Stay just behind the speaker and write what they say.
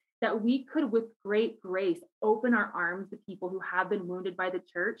that we could, with great grace, open our arms to people who have been wounded by the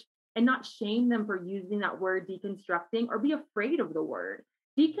church and not shame them for using that word deconstructing or be afraid of the word.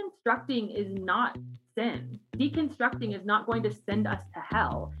 Deconstructing is not sin. Deconstructing is not going to send us to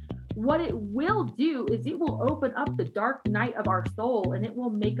hell. What it will do is it will open up the dark night of our soul and it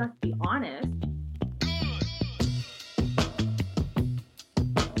will make us be honest.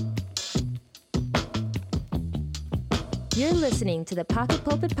 You're listening to the Pocket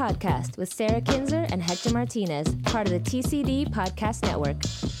Pulpit Podcast with Sarah Kinzer and Hector Martinez, part of the TCD Podcast Network.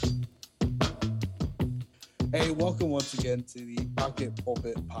 Hey, welcome once again to the Pocket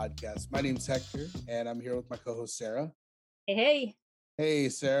Pulpit Podcast. My name's Hector, and I'm here with my co-host, Sarah. Hey. Hey,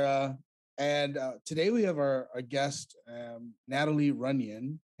 Sarah. And today we have our guest, Natalie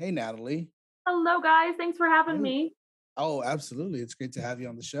Runyon. Hey, Natalie. Hello, guys. Thanks for having me. Oh, absolutely. It's great to have you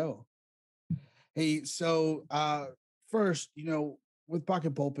on the show. Hey, so first, with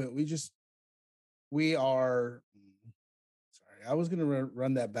Pocket Pulpit, we are, sorry, I was going to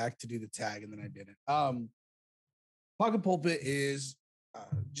run that back to do the tag and then I didn't. Pocket Pulpit is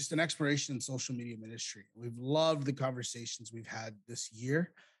just an exploration in social media ministry. We've loved the conversations we've had this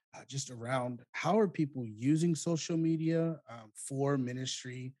year just around how are people using social media for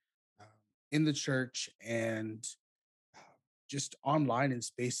ministry in the church and just online in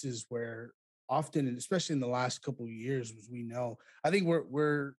spaces where often, and especially in the last couple of years, as we know, I think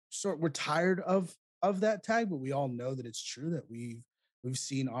we're tired of that tag, but we all know that it's true that we've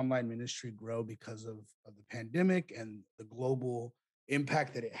seen online ministry grow because of the pandemic and the global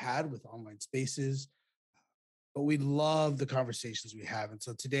impact that it had with online spaces. But we love the conversations we have, and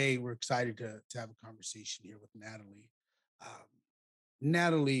so today we're excited to have a conversation here with Natalie.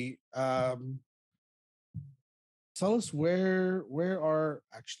 Natalie, tell us where are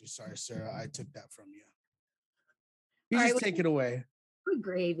actually, sorry, Sarah, I took that from you. Take it away. Good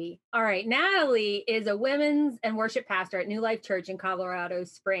gravy. All right. Natalie is a women's and worship pastor at New Life Church in Colorado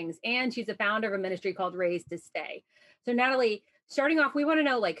Springs, and she's a founder of a ministry called Raised to Stay. So Natalie, starting off, we want to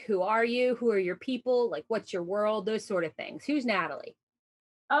know, who are you? Who are your people? What's your world? Those sort of things. Who's Natalie?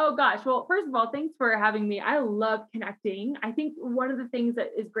 Oh gosh. Well, first of all, thanks for having me. I love connecting. I think one of the things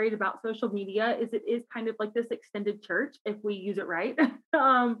that is great about social media is it is kind of like this extended church if we use it right.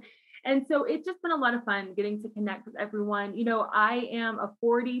 And so it's just been a lot of fun getting to connect with everyone. I am a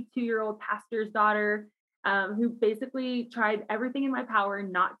 42-year-old pastor's daughter who basically tried everything in my power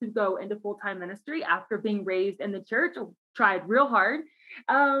not to go into full-time ministry after being raised in the church. Tried real hard.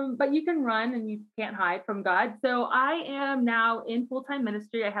 But you can run and you can't hide from God. So I am now in full-time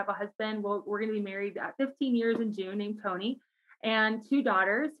ministry. I have a husband. We're going to be married 15 years in June, named Tony, and two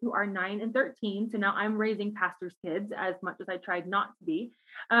daughters who are 9 and 13. So now I'm raising pastors' kids as much as I tried not to be.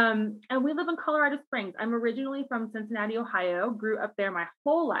 And we live in Colorado Springs. I'm originally from Cincinnati, Ohio, grew up there my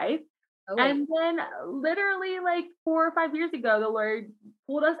whole life. Oh. And then literally 4 or 5 years ago, the Lord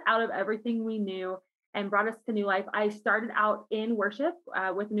pulled us out of everything we knew and brought us to New Life. I started out in worship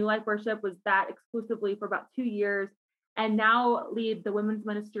with New Life Worship, was that exclusively for about 2 years, and now lead the women's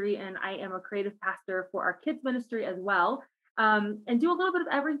ministry. And I am a creative pastor for our kids ministry as well, and do a little bit of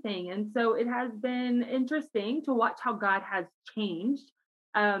everything. And so it has been interesting to watch how God has changed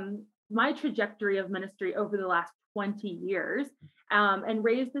my trajectory of ministry over the last 20 years. And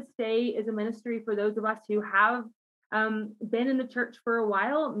Raised to Stay is a ministry for those of us who have been in the church for a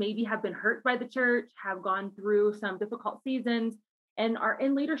while, maybe have been hurt by the church, have gone through some difficult seasons, and are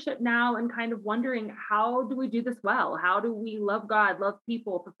in leadership now and kind of wondering, how do we do this well? How do we love God, love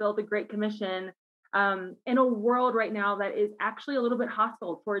people, fulfill the Great Commission in a world right now that is actually a little bit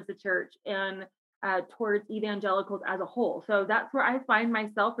hostile towards the church and towards evangelicals as a whole? So that's where I find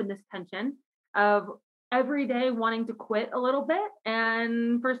myself in this tension of every day wanting to quit a little bit.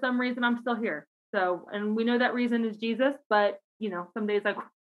 And for some reason, I'm still here. So, and we know that reason is Jesus, but some days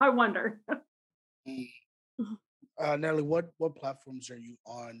I wonder. Natalie, what platforms are you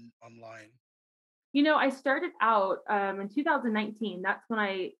on online? I started out in 2019. That's when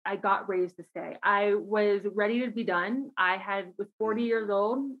I got Raised to Stay. I was ready to be done. I was 40 years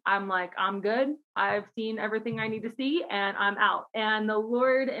old. I'm like, I'm good. I've seen everything I need to see and I'm out. And the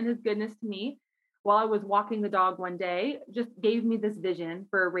Lord in his goodness to me, while I was walking the dog one day, just gave me this vision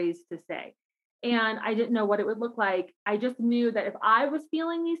for Raised to Stay. And I didn't know what it would look like. I just knew that if I was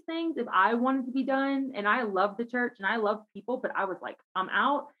feeling these things, if I wanted to be done, and I love the church and I love people, but I was like, I'm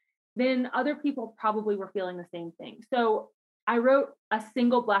out, then other people probably were feeling the same thing. So I wrote a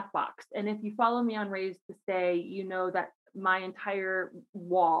single black box. And if you follow me on Raised to Stay, you know that my entire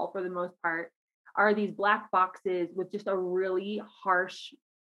wall, for the most part, are these black boxes with just a really harsh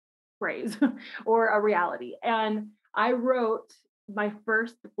phrase or a reality. And I wrote my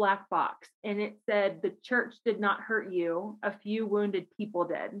first black box, and it said, "The church did not hurt you. A few wounded people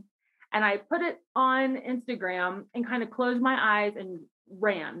did." And I put it on Instagram and kind of closed my eyes and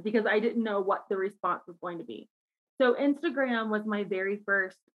ran because I didn't know what the response was going to be. So Instagram was my very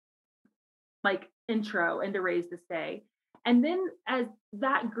first like intro into Raised to Stay. And then as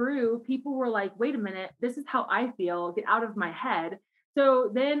that grew, people were like, wait a minute, this is how I feel, get out of my head.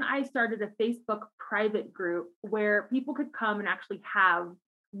 So then I started a Facebook private group where people could come and actually have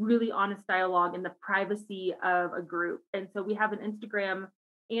really honest dialogue in the privacy of a group. And so we have an Instagram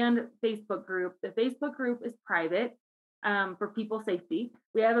and Facebook group. The Facebook group is private for people's safety.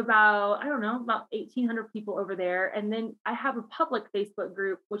 We have about 1,800 people over there. And then I have a public Facebook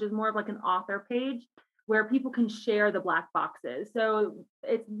group, which is more of like an author page where people can share the black boxes. So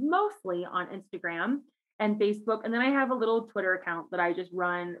it's mostly on Instagram and Facebook. And then I have a little Twitter account that I just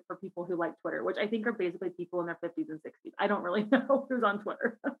run for people who like Twitter, which I think are basically people in their 50s and 60s. I don't really know who's on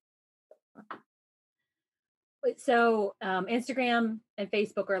Twitter. So Instagram and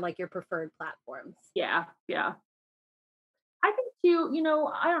Facebook are like your preferred platforms. Yeah. I think too,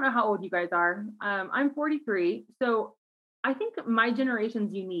 I don't know how old you guys are. I'm 43. So I think my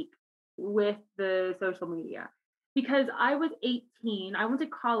generation's unique with the social media because I was 18. I went to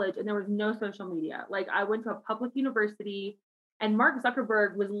college and there was no social media. Like I went to a public university and Mark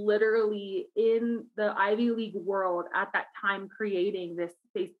Zuckerberg was literally in the Ivy League world at that time, creating this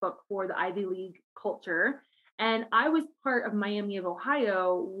Facebook for the Ivy League culture. And I was part of Miami of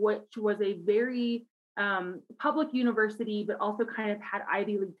Ohio, which was a very public university, but also kind of had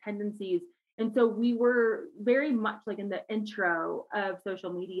Ivy League tendencies. And so we were very much like in the intro of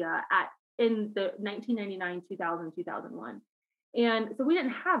social media in the 1999, 2000, 2001. And so we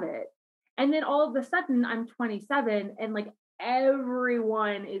didn't have it. And then all of a sudden I'm 27 and like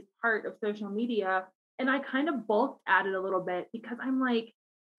everyone is part of social media. And I kind of balked at it a little bit because I'm like,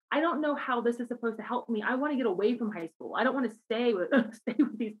 I don't know how this is supposed to help me. I want to get away from high school. I don't want to stay with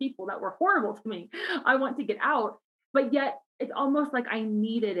these people that were horrible to me. I want to get out, but yet it's almost like I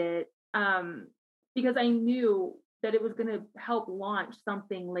needed it because I knew that it was going to help launch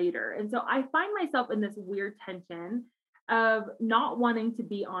something later. And so I find myself in this weird tension of not wanting to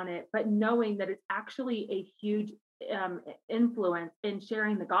be on it, but knowing that it's actually a huge influence in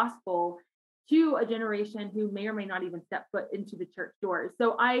sharing the gospel to a generation who may or may not even step foot into the church doors.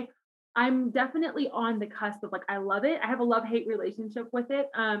 So I'm definitely on the cusp of like, I love it. I have a love-hate relationship with it.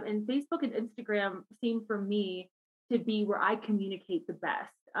 And Facebook and Instagram seem for me to be where I communicate the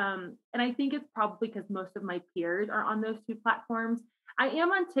best. And I think it's probably because most of my peers are on those two platforms. I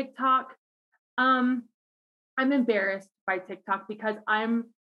am on TikTok. I'm embarrassed by TikTok because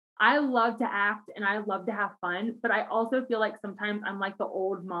I love to act and I love to have fun, but I also feel like sometimes I'm like the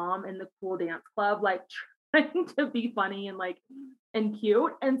old mom in the cool dance club, like trying to be funny and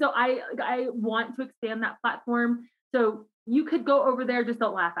cute. And so I want to expand that platform. So you could go over there, just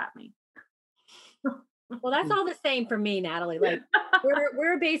don't laugh at me. Well, that's all the same for me, Natalie. Like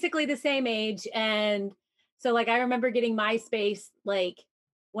we're basically the same age. And so like I remember getting MySpace like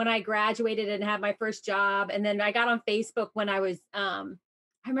when I graduated and had my first job. And then I got on Facebook when I was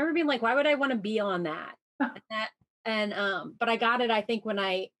I remember being like, why would I want to be on that? But I got it, I think, when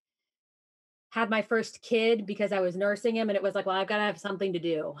I had my first kid because I was nursing him. And it was like, well, I've got to have something to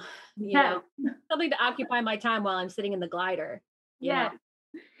do, something to occupy my time while I'm sitting in the glider. Yeah.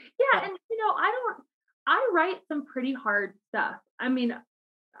 And, I write some pretty hard stuff. I mean,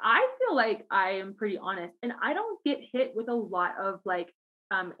 I feel like I am pretty honest and I don't get hit with a lot of like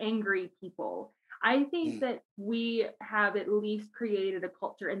angry people. I think that we have at least created a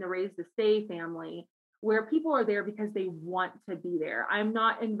culture in the Raised to Stay family where people are there because they want to be there. I'm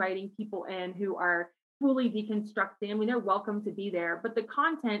not inviting people in who are fully deconstructing. I mean, they're welcome to be there, but the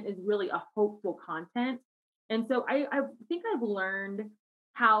content is really a hopeful content. And so I think I've learned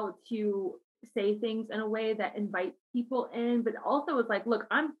how to say things in a way that invites people in, but also it's like, look,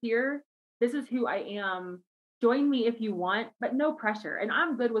 I'm here. This is who I am. Join me if you want, but no pressure. And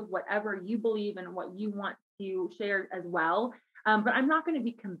I'm good with whatever you believe and what you want to share as well. But I'm not going to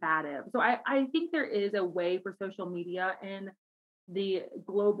be combative. So I think there is a way for social media in the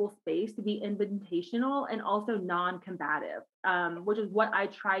global space to be invitational and also non-combative, which is what I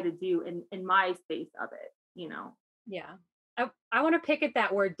try to do in my space of it, Yeah. I want to pick at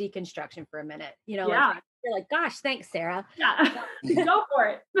that word deconstruction for a minute, Yeah. like, you're like, gosh, thanks, Sarah. Yeah, go for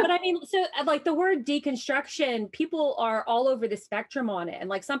it. But I mean, so like the word deconstruction, people are all over the spectrum on it. And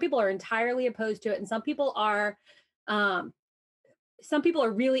like some people are entirely opposed to it. And some people are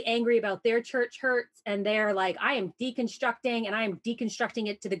really angry about their church hurts. And they're like, I am deconstructing and I am deconstructing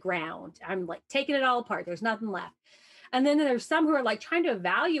it to the ground. I'm like taking it all apart. There's nothing left. And then there's some who are like trying to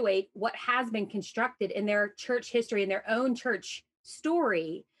evaluate what has been constructed in their church history, in their own church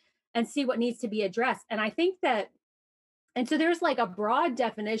story, and see what needs to be addressed. And I think that, and so there's like a broad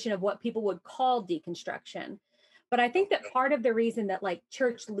definition of what people would call deconstruction. But I think that part of the reason that like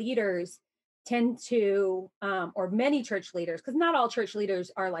church leaders tend to, or many church leaders, because not all church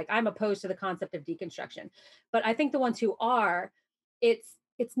leaders are like, I'm opposed to the concept of deconstruction, but I think the ones who are, it's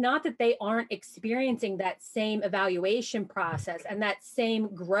not that they aren't experiencing that same evaluation process and that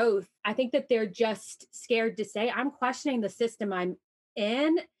same growth. I think that they're just scared to say, I'm questioning the system I'm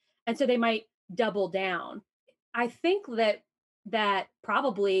in. And so they might double down. I think that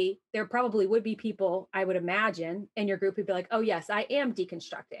probably there probably would be people, I would imagine, in your group who'd be like, oh yes, I am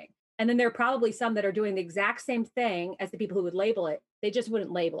deconstructing. And then there are probably some that are doing the exact same thing as the people who would label it. They just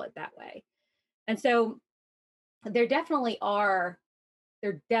wouldn't label it that way. And so there definitely are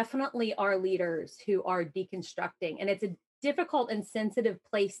leaders who are deconstructing, and it's a difficult and sensitive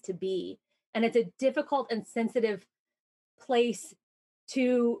place to be. And it's a difficult and sensitive place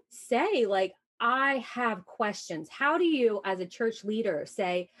to say, like, I have questions. How do you, as a church leader,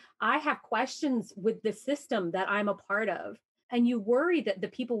 say, I have questions with the system that I'm a part of? And you worry that the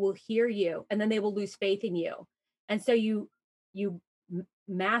people will hear you and then they will lose faith in you. And so you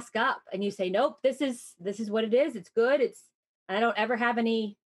mask up and you say, nope, this is what it is. It's good. I don't ever have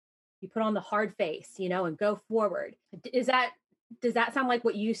any, you put on the hard face, and go forward. Does that sound like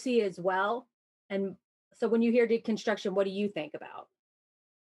what you see as well? And so when you hear deconstruction, what do you think about?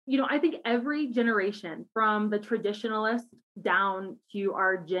 I think every generation, from the traditionalists down to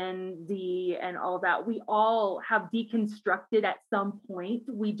our Gen Z and all that, we all have deconstructed at some point.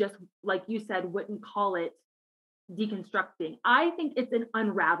 We just, like you said, wouldn't call it deconstructing. I think it's an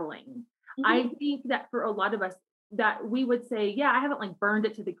unraveling. Mm-hmm. I think that for a lot of us, that we would say, yeah, I haven't like burned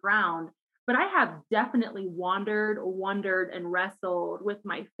it to the ground, but I have definitely wondered and wrestled with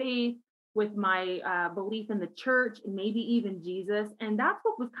my faith, with my belief in the church, and maybe even Jesus. And that's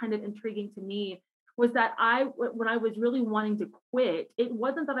what was kind of intriguing to me, was that when I was really wanting to quit, it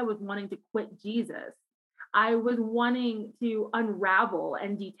wasn't that I was wanting to quit Jesus. I was wanting to unravel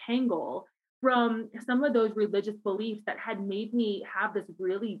and detangle from some of those religious beliefs that had made me have this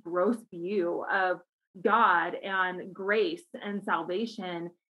really gross view of God and grace and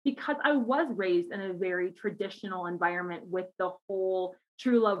salvation, because I was raised in a very traditional environment with the whole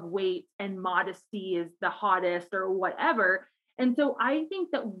true love waits and modesty is the hottest or whatever. And so I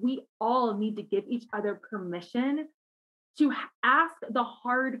think that we all need to give each other permission to ask the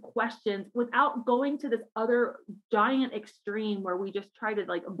hard questions without going to this other giant extreme where we just try to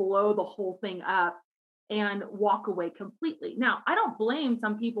like blow the whole thing up and walk away completely. Now, I don't blame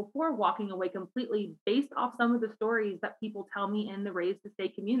some people for walking away completely based off some of the stories that people tell me in the Raised to Stay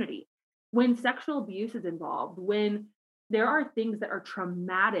community. When sexual abuse is involved, when there are things that are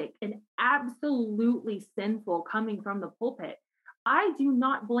traumatic and absolutely sinful coming from the pulpit, I do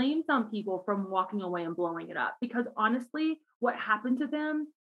not blame some people from walking away and blowing it up, because honestly, what happened to them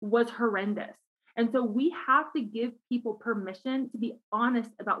was horrendous. And so we have to give people permission to be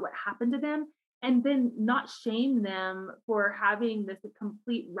honest about what happened to them, and then not shame them for having this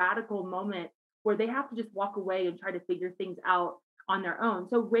complete radical moment where they have to just walk away and try to figure things out on their own.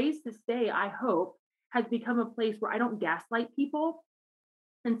 So Raised to Stay, I hope, has become a place where I don't gaslight people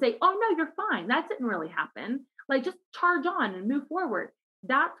and say, oh no, you're fine, that didn't really happen. Like, just charge on and move forward.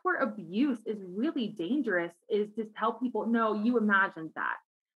 That's where abuse is really dangerous, is to tell people, no, you imagined that.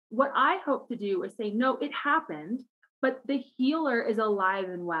 What I hope to do is say, no, it happened, but the healer is alive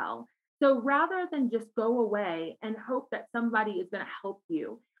and well. So rather than just go away and hope that somebody is going to help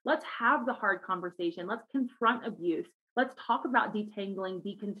you, let's have the hard conversation. Let's confront abuse. Let's talk about detangling,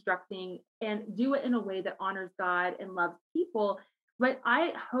 deconstructing, and do it in a way that honors God and loves people. But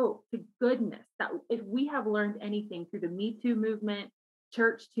I hope to goodness that if we have learned anything through the Me Too movement,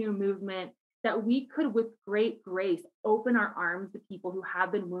 Church Too movement, that we could, with great grace, open our arms to people who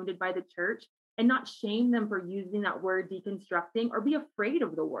have been wounded by the church and not shame them for using that word deconstructing or be afraid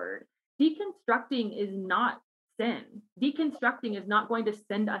of the word. Deconstructing is not sin. Deconstructing is not going to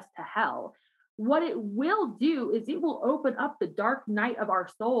send us to hell. What it will do is it will open up the dark night of our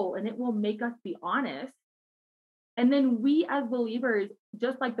soul, and it will make us be honest. And then we as believers,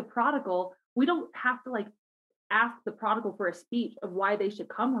 just like the prodigal, we don't have to like ask the prodigal for a speech of why they should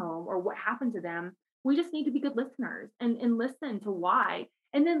come home or what happened to them. We just need to be good listeners and listen to why,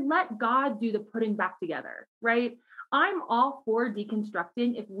 and then let God do the putting back together, right? I'm all for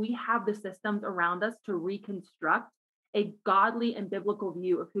deconstructing if we have the systems around us to reconstruct a godly and biblical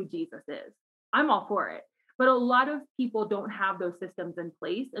view of who Jesus is. I'm all for it. But a lot of people don't have those systems in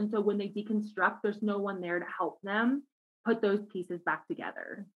place. And so when they deconstruct, there's no one there to help them. put those pieces back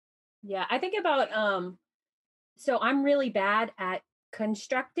together. Yeah, I think about so I'm really bad at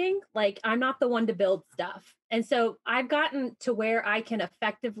constructing. Like I'm not the one to build stuff. And so I've gotten to where I can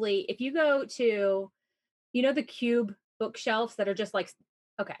effectively, if you go to, the cube bookshelves that are just like,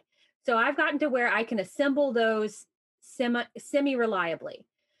 okay. So I've gotten to where I can assemble those semi reliably.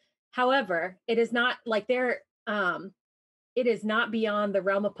 However, it is not like it is not beyond the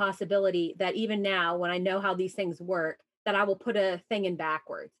realm of possibility that even now, when I know how these things work, that I will put a thing in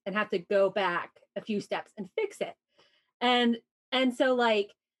backwards and have to go back a few steps and fix it. And and so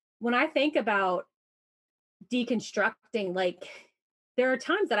like when I think about deconstructing, like there are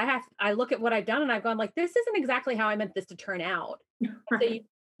times that I look at what I've done and I've gone like, this isn't exactly how I meant this to turn out. Right. So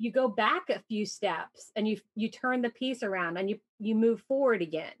you go back a few steps and you turn the piece around and you move forward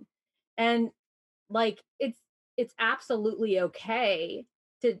again. And like it's absolutely okay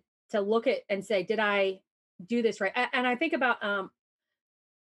to look at and say, did I do this right? And I think about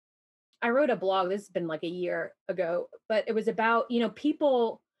I wrote a blog, this has been like a year ago, but it was about,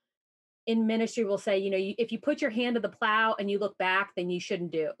 people in ministry will say, if you put your hand to the plow and you look back, then you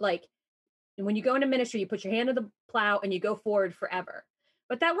shouldn't do. Like when you go into ministry, you put your hand to the plow and you go forward forever.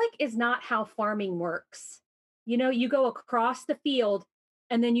 But that like is not how farming works. You go across the field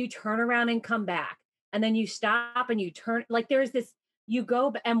and then you turn around and come back. And then you stop and you turn, like there's this, you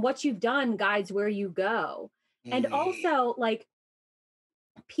go and what you've done guides where you go. And also like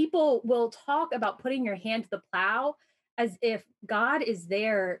people will talk about putting your hand to the plow as if God is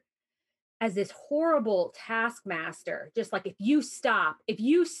there as this horrible taskmaster. Just like if you stop,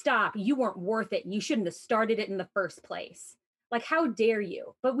 you weren't worth it and you shouldn't have started it in the first place. Like, how dare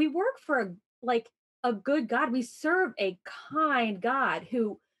you? But we work for a good God. We serve a kind God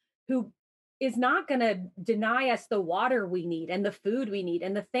who is not going to deny us the water we need and the food we need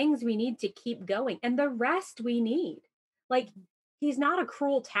and the things we need to keep going and the rest we need. Like, he's not a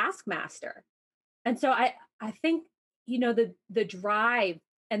cruel taskmaster. And so I think, the drive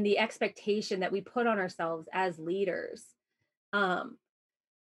and the expectation that we put on ourselves as leaders, man,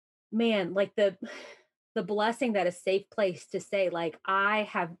 like the blessing that a safe place to say, like, I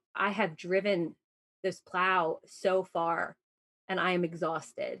have driven this plow so far and I am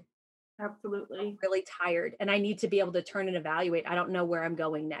exhausted. Absolutely. I'm really tired and I need to be able to turn and evaluate. I don't know where I'm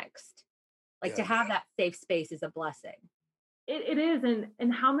going next. Like to have that safe space is a blessing. It is.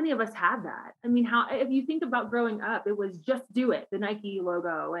 And how many of us have that? I mean, if you think about growing up, it was just do it, the Nike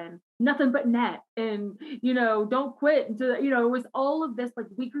logo and nothing but net and, don't quit. It was all of this, like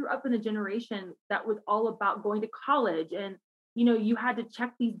we grew up in a generation that was all about going to college and, you had to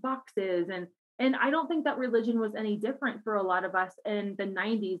check these boxes and I don't think that religion was any different for a lot of us in the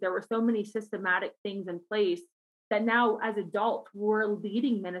 90s. There were so many systematic things in place that now as adults, we're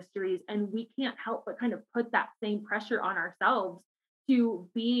leading ministries and we can't help but kind of put that same pressure on ourselves to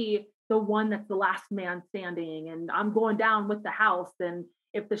be the one that's the last man standing. And I'm going down with the house. And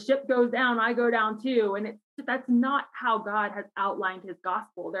if the ship goes down, I go down too. And that's not how God has outlined his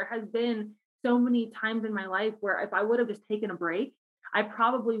gospel. There has been so many times in my life where if I would have just taken a break, I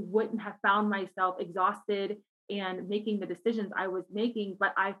probably wouldn't have found myself exhausted and making the decisions I was making,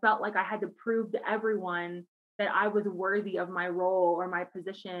 but I felt like I had to prove to everyone that I was worthy of my role or my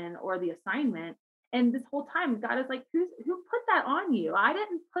position or the assignment. And this whole time, God is like, who put that on you? I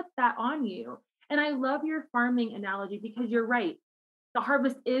didn't put that on you. And I love your farming analogy because you're right. The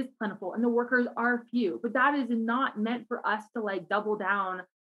harvest is plentiful and the workers are few, but that is not meant for us to like double down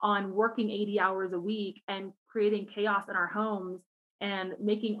on working 80 hours a week and creating chaos in our homes and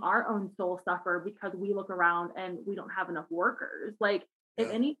making our own soul suffer because we look around and we don't have enough workers. Like, if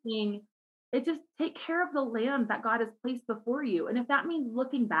anything, it just take care of the land that God has placed before you. And if that means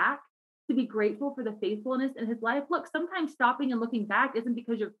looking back to be grateful for the faithfulness in his life, look, sometimes stopping and looking back isn't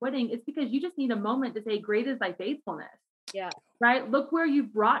because you're quitting. It's because you just need a moment to say, great is thy faithfulness. Yeah. Right. Look where you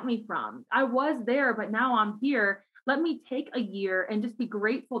brought me from. I was there, but now I'm here. Let me take a year and just be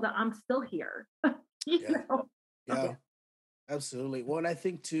grateful that I'm still here. Yeah. Absolutely. Well, and I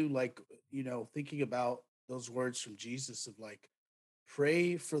think too, like, thinking about those words from Jesus of like,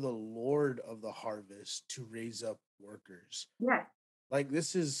 pray for the Lord of the harvest to raise up workers. Yeah. Like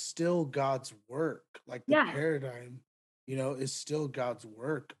this is still God's work. Like the paradigm, is still God's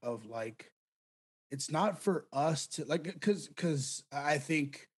work of like, it's not for us to like, because I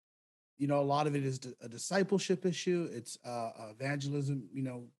think, a lot of it is a discipleship issue. It's evangelism,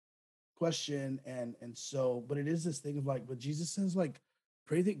 question and so but it is this thing of like but Jesus says like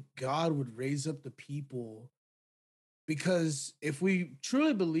pray that God would raise up the people, because if we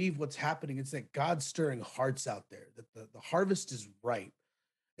truly believe what's happening, it's that God's stirring hearts out there, that the harvest is ripe.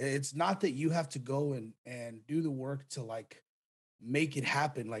 It's not that you have to go and do the work to like make it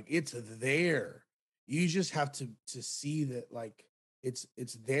happen. Like it's there. You just have to see that like it's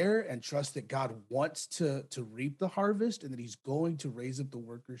there and trust that God wants to reap the harvest and that he's going to raise up the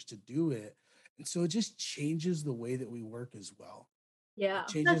workers to do it. And so it just changes the way that we work as well. Yeah. It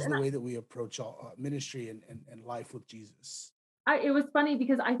changes the way that we approach all ministry and life with Jesus. It was funny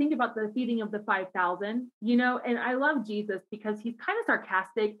because I think about the feeding of the 5,000, you know, and I love Jesus because he's kind of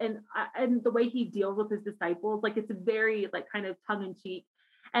sarcastic and the way he deals with his disciples, like it's very like kind of tongue in cheek.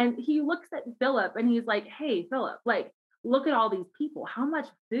 And he looks at Philip and he's like, "Hey, Philip, like look at all these people. How much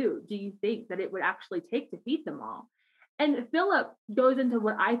food do you think that it would actually take to feed them all?" And Philip goes into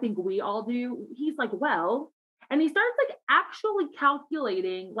what I think we all do. He's like, "Well," and he starts like actually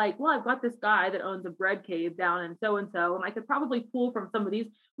calculating, like, well, I've got this guy that owns a bread cave down in so and so, and I could probably pull from some of these.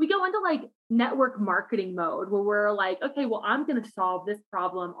 We go into like network marketing mode where we're like, okay, well, I'm going to solve this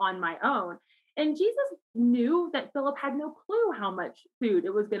problem on my own. And Jesus knew that Philip had no clue how much food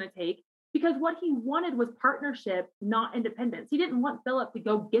it was going to take because what he wanted was partnership, not independence. He didn't want Philip to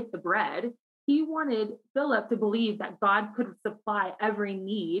go get the bread. He wanted Philip to believe that God could supply every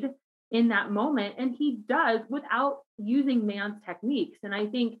need in that moment. And he does without using man's techniques. And I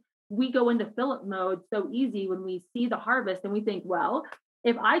think we go into Philip mode so easy when we see the harvest and we think, well,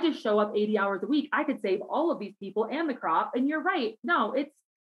 if I just show up 80 hours a week, I could save all of these people and the crop. And you're right. No, it's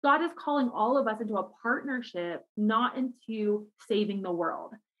God is calling all of us into a partnership, not into saving the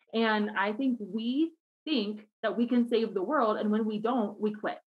world. And I think we think that we can save the world. And when we don't, we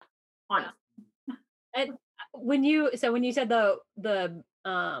quit. Honestly. And when you said the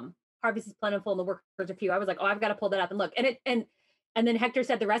harvest is plentiful and the workers are few, I was like, oh, I've got to pull that up and look. And then Hector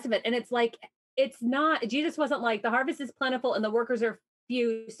said the rest of it. And it's like, it's not, Jesus wasn't like the harvest is plentiful and the workers are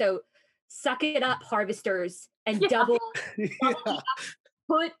few. So suck it up, harvesters, and double up,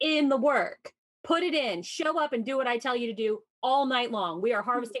 put in the work, put it in, show up and do what I tell you to do all night long. We are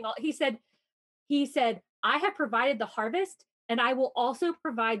harvesting all. He said, I have provided the harvest and I will also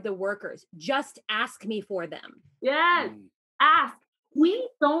provide the workers. Just ask me for them. Yes. Ask. We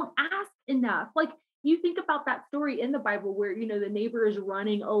don't ask enough. Like you think about that story in the Bible where, you know, the neighbor is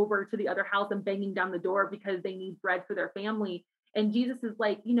running over to the other house and banging down the door because they need bread for their family. And Jesus is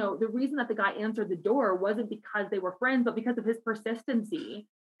like, you know, the reason that the guy answered the door wasn't because they were friends, but because of his persistency.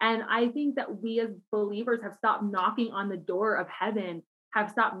 And I think that we as believers have stopped knocking on the door of heaven,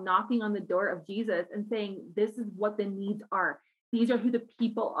 have stopped knocking on the door of Jesus and saying, this is what the needs are. These are who the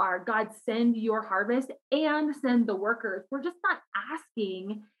people are. God, send your harvest and send the workers. We're just not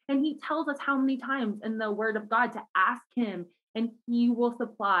asking. And he tells us how many times in the word of God to ask him and he will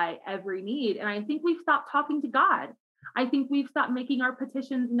supply every need. And I think we've stopped talking to God. I think we've stopped making our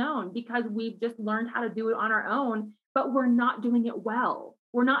petitions known because we've just learned how to do it on our own, but we're not doing it well.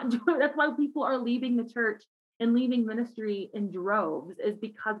 We're not doing, that's why people are leaving the church and leaving ministry in droves, is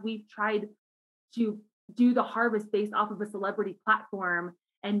because we've tried to do the harvest based off of a celebrity platform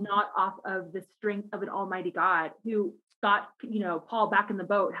and not off of the strength of an almighty God who got, you know, Paul back in the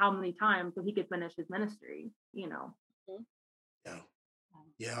boat how many times so he could finish his ministry, you know?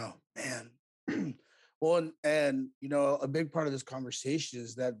 Yeah, man. Well, and you know, a big part of this conversation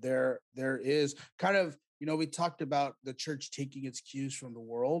is that there is kind of, you know, we talked about the church taking its cues from the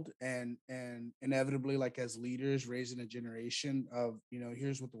world and inevitably, like as leaders, raising a generation of, you know,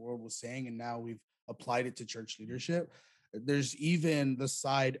 here's what the world was saying, and now we've applied it to church leadership. There's even the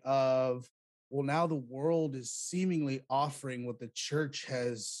side of, well, now the world is seemingly offering what the church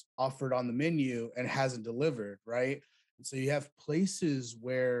has offered on the menu and hasn't delivered, right? And so you have places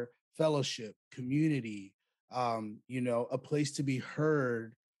where fellowship, community, you know, a place to be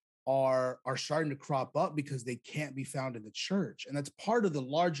heard are starting to crop up because they can't be found in the church. And that's part of the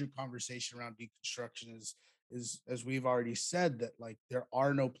larger conversation around deconstruction is as we've already said, that like there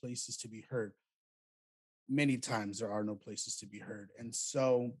are no places to be heard. Many times there are no places to be heard. And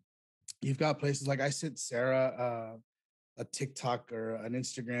so you've got places like I sent Sarah a TikTok or an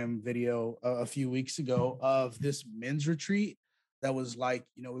Instagram video a few weeks ago of this men's retreat that was like,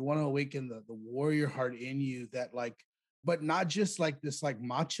 you know, we want to awaken the warrior heart in you, that like, but not just like this like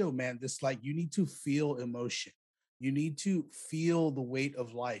macho man, this like you need to feel emotion. You need to feel the weight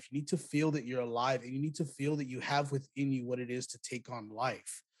of life. You need to feel that you're alive, and you need to feel that you have within you what it is to take on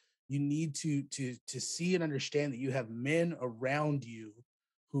life. You need to see and understand that you have men around you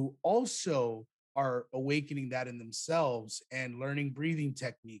who also are awakening that in themselves and learning breathing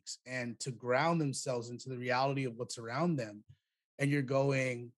techniques and to ground themselves into the reality of what's around them. And you're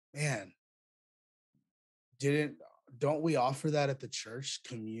going, man, didn't don't we offer that at the church?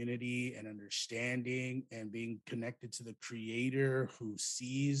 Community and understanding and being connected to the creator who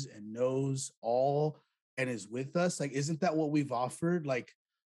sees and knows all and is with us. Like, isn't that what we've offered? Like,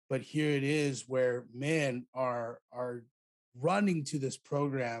 but here it is where men are running to this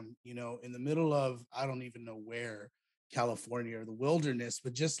program, you know, in the middle of, I don't even know where, California or the wilderness,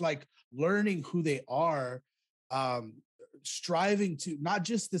 but just like learning who they are, um, striving to not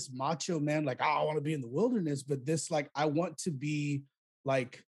just this macho man, like, oh, I want to be in the wilderness, but this, like, I want to be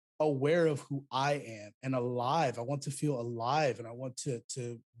like aware of who I am and alive. I want to feel alive, and I want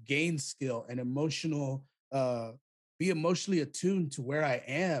to gain skill and emotional, be emotionally attuned to where I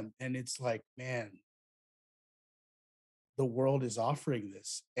am. And it's like, man, the world is offering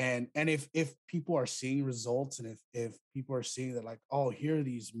this. And if people are seeing results, and if people are seeing that, like, oh, here are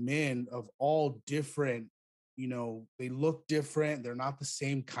these men of all different, you know, they look different, they're not the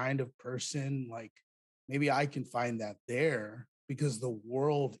same kind of person, like, maybe I can find that there, because the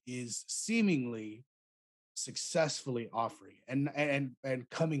world is seemingly successfully offering and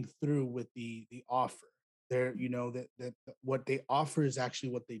coming through with the offer. They're, you know, that what they offer is actually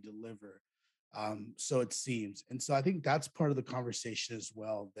what they deliver. So it seems. And so I think that's part of the conversation as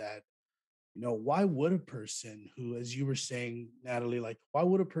well, that, you know, why would a person who, as you were saying, Natalie, like, why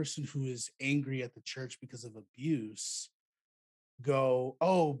would a person who is angry at the church because of abuse go,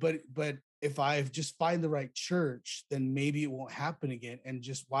 oh, but if I just find the right church, then maybe it won't happen again? And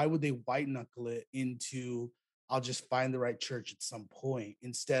just, why would they white knuckle it into, I'll just find the right church at some point,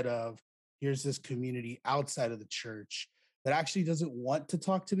 instead of, here's this community outside of the church that actually doesn't want to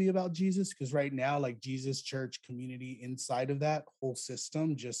talk to me about Jesus? Because right now, like, Jesus church community inside of that whole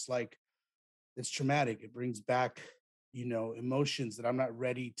system, just like, it's traumatic. It brings back, you know, emotions that I'm not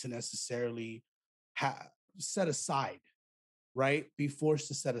ready to necessarily set aside, right? Be forced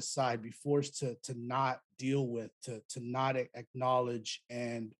to set aside, be forced to not deal with, to not acknowledge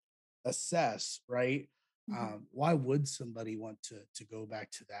and assess, right? Why would somebody want to go back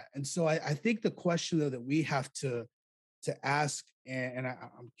to that? And so I think the question, though, that we have to ask, and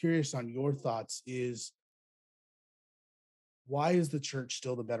I'm curious on your thoughts, is, why is the church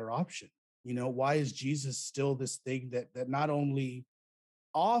still the better option? You know, why is Jesus still this thing that not only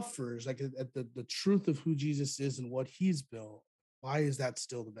offers, like, the truth of who Jesus is and what he's built? Why is that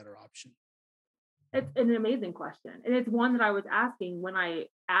still the better option? It's an amazing question. And it's one that I was asking when I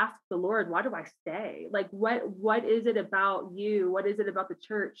asked the Lord, why do I stay? Like, what is it about you? What is it about the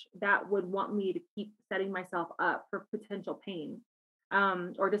church that would want me to keep setting myself up for potential pain,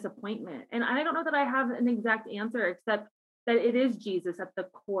 or disappointment? And I don't know that I have an exact answer, except that it is Jesus at the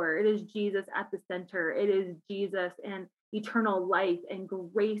core. It is Jesus at the center. It is Jesus and eternal life and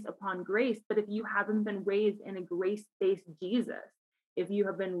grace upon grace. But if you haven't been raised in a grace-based Jesus, if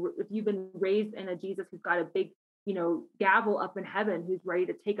you've been raised in a Jesus who's got a big, you know, gavel up in heaven, who's ready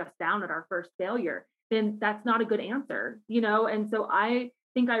to take us down at our first failure, then that's not a good answer, you know? And so I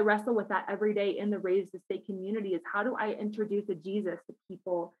think I wrestle with that every day in the Raised to Stay community, is, how do I introduce a Jesus to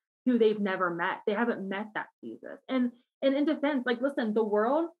people who they've never met? They haven't met that Jesus. And in defense, like, listen,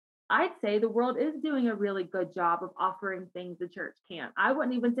 I'd say the world is doing a really good job of offering things the church can't. I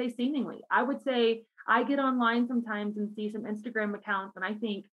wouldn't even say seemingly. I would say I get online sometimes and see some Instagram accounts, and I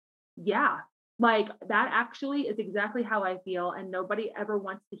think, yeah, like, that actually is exactly how I feel. And nobody ever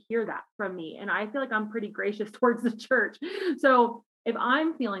wants to hear that from me. And I feel like I'm pretty gracious towards the church. So if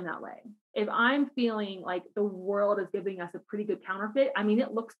I'm feeling that way, if I'm feeling like the world is giving us a pretty good counterfeit, I mean,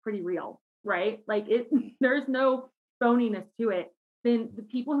 it looks pretty real, right? Like, there's no phoniness to it. Then the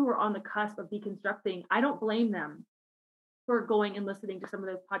people who are on the cusp of deconstructing, I don't blame them for going and listening to some of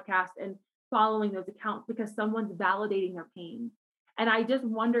those podcasts and following those accounts, because someone's validating their pain. And I just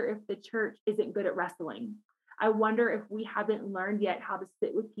wonder if the church isn't good at wrestling. I wonder if we haven't learned yet how to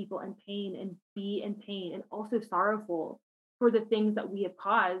sit with people in pain and be in pain and also sorrowful for the things that we have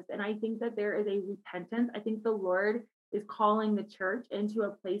caused. And I think that there is a repentance. I think the Lord is calling the church into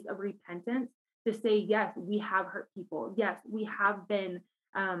a place of repentance, to say, yes, we have hurt people. Yes, we have been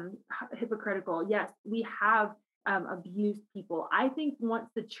hypocritical. Yes, we have abused people. I think once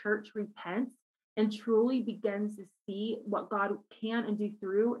the church repents and truly begins to see what God can and do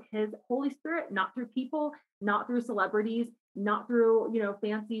through his Holy Spirit, not through people, not through celebrities, not through, you know,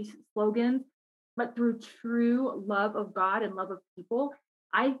 fancy slogans, but through true love of God and love of people,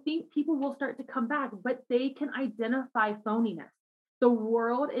 I think people will start to come back, but they can identify phoniness. The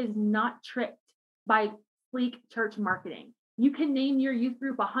world is not tricked by sleek church marketing. You can name your youth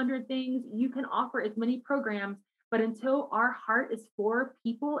group 100 things, you can offer as many programs, but until our heart is for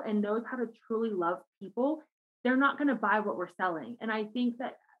people and knows how to truly love people, they're not going to buy what we're selling. And I think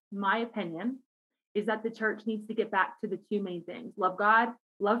that, my opinion, is that the church needs to get back to the two main things: love God,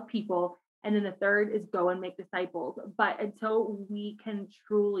 love people. And then the third is go and make disciples. But until we can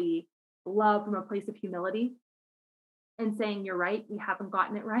truly love from a place of humility and saying, you're right, we haven't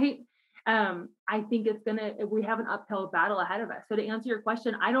gotten it right. I think we have an uphill battle ahead of us. So to answer your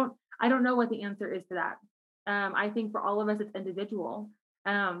question, I don't know what the answer is to that. I think for all of us, it's individual.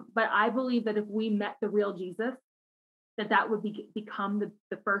 But I believe that if we met the real Jesus, that would become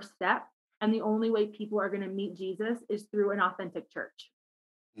the first step. And the only way people are going to meet Jesus is through an authentic church.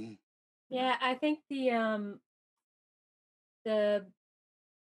 Mm. Yeah, I think the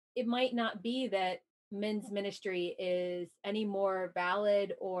it might not be that men's ministry is any more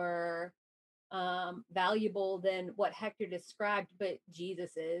valid or valuable than what Hector described, but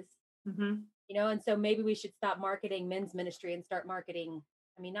Jesus is. Mm-hmm. You know, and so maybe we should stop marketing men's ministry and start marketing,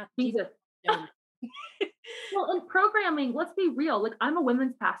 I mean, not Jesus. No. Well, in programming, let's be real. Like, I'm a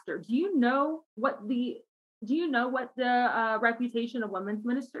women's pastor. Do you know what the reputation of women's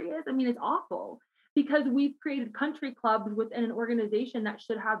ministry is? I mean, it's awful because we've created country clubs within an organization that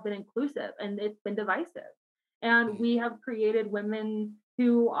should have been inclusive, and it's been divisive. And we have created women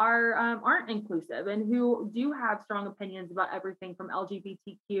who aren't inclusive and who do have strong opinions about everything from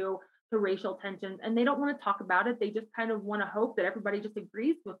LGBTQ to racial tensions, and they don't want to talk about it. They just kind of want to hope that everybody just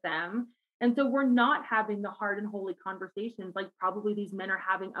agrees with them. And so we're not having the hard and holy conversations like probably these men are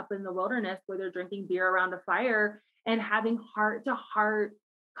having up in the wilderness, where they're drinking beer around a fire and having heart to heart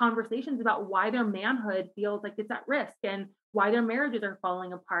conversations about why their manhood feels like it's at risk and why their marriages are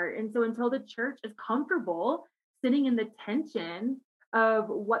falling apart. And so until the church is comfortable sitting in the tension of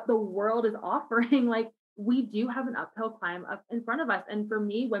what the world is offering, like, we do have an uphill climb up in front of us. And for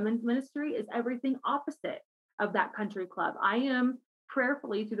me, women's ministry is everything opposite of that country club. I am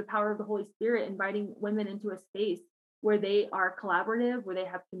prayerfully, through the power of the Holy Spirit, inviting women into a space where they are collaborative, where they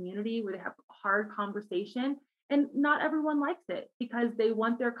have community, where they have hard conversation. And not everyone likes it because they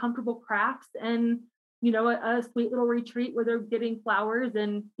want their comfortable crafts and, a sweet little retreat where they're getting flowers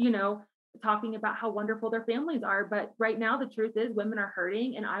and, talking about how wonderful their families are. But right now, the truth is women are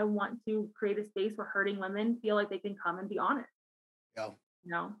hurting, and I want to create a space where hurting women feel like they can come and be honest. Yeah.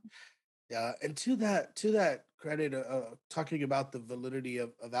 Yeah, and to that credit, talking about the validity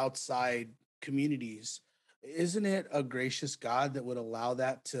of outside communities, isn't it a gracious God that would allow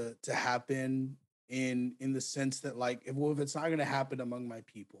that to happen in the sense that, like, if it's not going to happen among my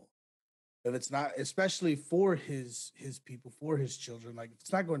people, if it's not, especially for his people, for his children, like, if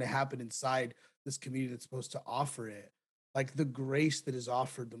it's not going to happen inside this community that's supposed to offer it, like, the grace that is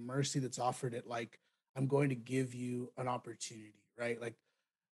offered, the mercy that's offered it, like, I'm going to give you an opportunity, right? Like,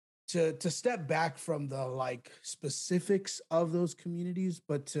 to step back from the, like, specifics of those communities,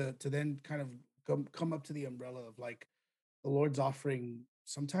 but to then kind of come up to the umbrella of, like, the Lord's offering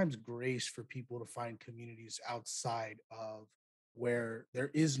sometimes grace for people to find communities outside of where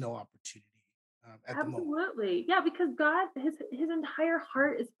there is no opportunity at the moment. Absolutely. Yeah, because God, his entire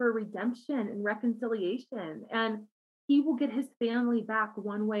heart is for redemption and reconciliation, and he will get his family back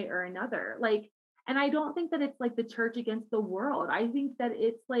one way or another. Like, and I don't think that it's like the church against the world. I think that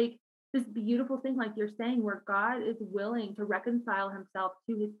it's like this beautiful thing, like you're saying, where God is willing to reconcile himself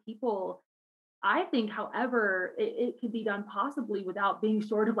to his people. I think, however, it could be done possibly without being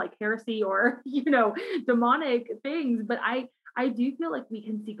short of like heresy or, demonic things. But I do feel like we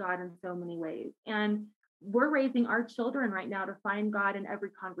can see God in so many ways. And we're raising our children right now to find God in every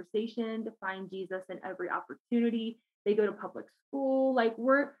conversation, to find Jesus in every opportunity. They go to public school. Like,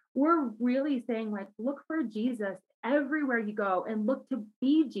 we're really saying, like, look for Jesus everywhere you go and look to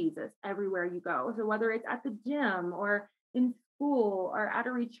be Jesus everywhere you go. So whether it's at the gym or in school or at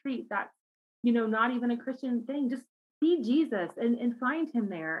a retreat, that's, not even a Christian thing, just be Jesus and find him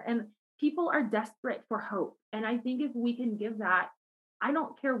there. And people are desperate for hope. And I think if we can give that, I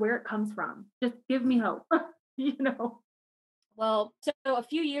don't care where it comes from, just give me hope, Well, so a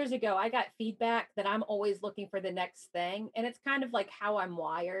few years ago, I got feedback that I'm always looking for the next thing. And it's kind of like how I'm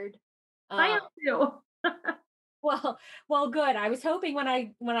wired. I am too. Well, good. I was hoping when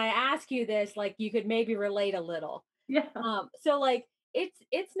I ask you this, like, you could maybe relate a little. Yeah. So like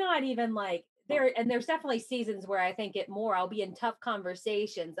it's not even like there's definitely seasons where I think it more. I'll be in tough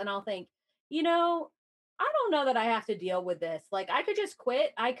conversations and I'll think, I don't know that I have to deal with this. Like, I could just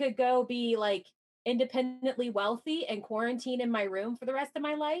quit. I could go be like independently wealthy and quarantine in my room for the rest of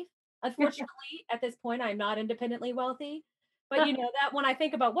my life. Unfortunately, at this point, I'm not independently wealthy. But that when I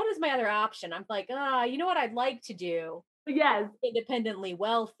think about what is my other option, I'm like, you know what I'd like to do? Yes. Independently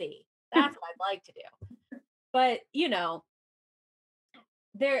wealthy. That's what I'd like to do. But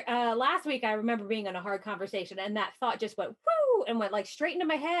there last week I remember being in a hard conversation and that thought just went whoo and went like straight into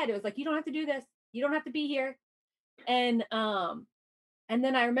my head. It was like, you don't have to do this. you don't have to be here. And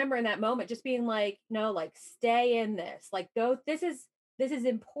then I remember in that moment just being like, no, like stay in this, like go, this is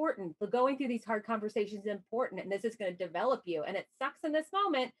important. The going through these hard conversations is important, and this is going to develop you. And it sucks in this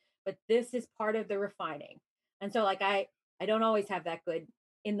moment, but this is part of the refining. And so like I don't always have that good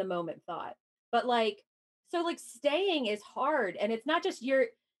in the moment thought. But like, so like staying is hard. And it's not just you're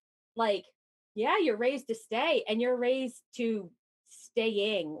like, yeah, you're raised to stay and you're raised to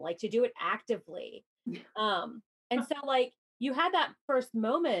staying, like to do it actively. And so like you had that first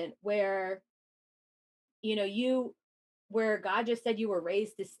moment where, you know, where God just said you were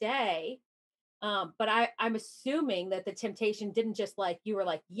raised to stay. But I'm assuming that the temptation didn't just like, you were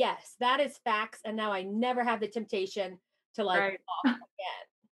like, yes, that is facts. And now I never have the temptation to like Right. off again.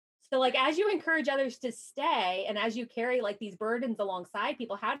 So like, as you encourage others to stay and as you carry like these burdens alongside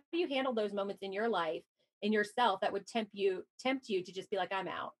people, how do you handle those moments in your life, in yourself, that would tempt you to just be like, I'm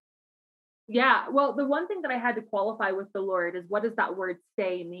out? Yeah. Well, the one thing that I had to qualify with the Lord is, what does that word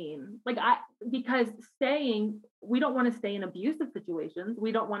stay mean? Because staying, we don't want to stay in abusive situations.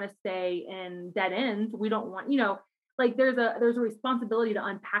 We don't want to stay in dead ends. We don't want, like there's a responsibility to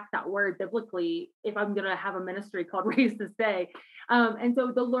unpack that word biblically if I'm going to have a ministry called Raised to Stay. And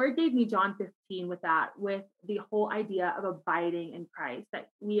so the Lord gave me John 15 with the whole idea of abiding in Christ, that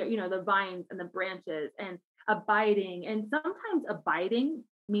we, the vines and the branches and abiding. And sometimes abiding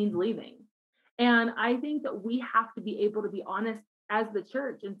means leaving. And I think that we have to be able to be honest as the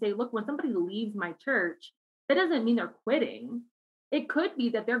church and say, look, when somebody leaves my church, that doesn't mean they're quitting. It could be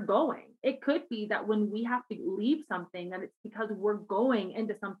that they're going. It could be that when we have to leave something, that it's because we're going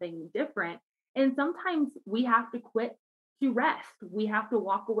into something different. And sometimes we have to quit to rest. We have to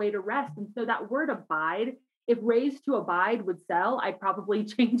walk away to rest. And so that word abide, if raised to abide would sell, I'd probably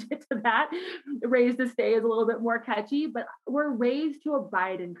change it to that. Raised to stay is a little bit more catchy, but we're raised to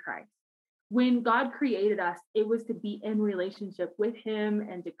abide in Christ. When God created us, it was to be in relationship with him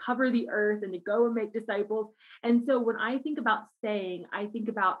and to cover the earth and to go and make disciples. And so when I think about staying, I think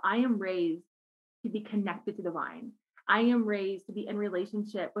about, I am raised to be connected to the vine. I am raised to be in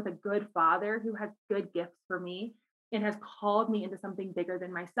relationship with a good father who has good gifts for me and has called me into something bigger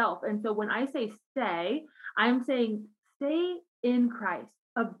than myself. And so when I say stay, I'm saying stay in Christ,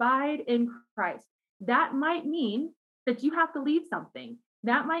 abide in Christ. That might mean that you have to leave something.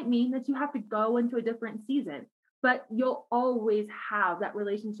 That might mean that you have to go into a different season, but you'll always have that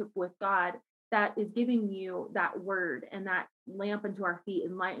relationship with God that is giving you that word and that lamp into our feet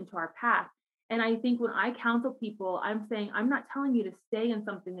and light into our path. And I think when I counsel people, I'm saying, I'm not telling you to stay in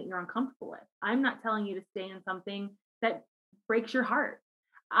something that you're uncomfortable with. I'm not telling you to stay in something that breaks your heart.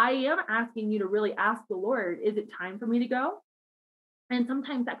 I am asking you to really ask the Lord, is it time for me to go? And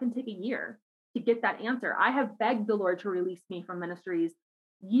sometimes that can take a year to get that answer. I have begged the Lord to release me from ministries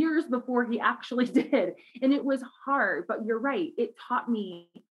years before he actually did. And it was hard, but you're right. It taught me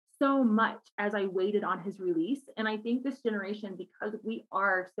so much as I waited on his release. And I think this generation, because we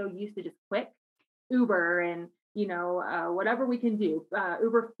are so used to just quick Uber and, whatever we can do,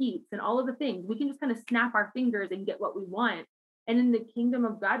 Uber Eats and all of the things, we can just kind of snap our fingers and get what we want. And in the kingdom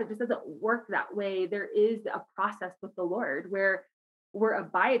of God, it just doesn't work that way. There is a process with the Lord where we're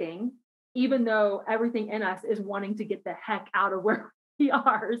abiding, even though everything in us is wanting to get the heck out of where we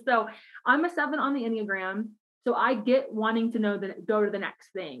are. So I'm a 7 on the Enneagram. So I get wanting to know that, go to the next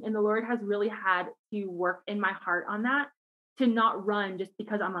thing. And the Lord has really had to work in my heart on that, to not run just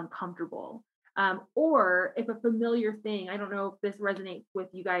because I'm uncomfortable. Or if a familiar thing, I don't know if this resonates with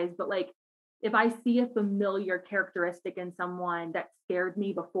you guys, but like if I see a familiar characteristic in someone that scared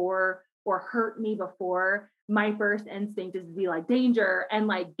me before or hurt me before, my first instinct is to be like, danger, and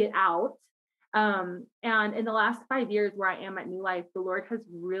like get out. And in the last 5 years where I am at New Life, the Lord has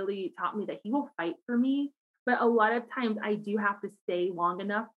really taught me that he will fight for me. But a lot of times I do have to stay long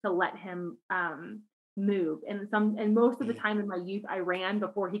enough to let him move. And most of the time in my youth, I ran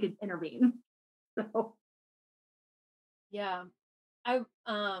before he could intervene. So Yeah.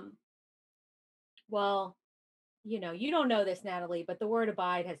 Well, you don't know this, Natalie, but the word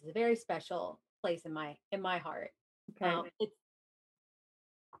abide has a very special place in my heart. okay. It's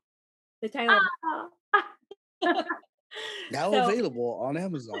the title of Now So- available on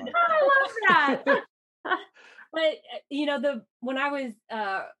Amazon. I love that. but when I was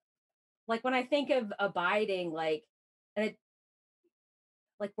like when I think of abiding, like, and it,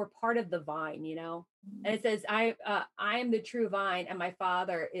 like we're part of the vine, and it says I am the true vine and my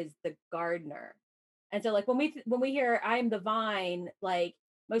father is the gardener. And so like when we hear I am the vine, like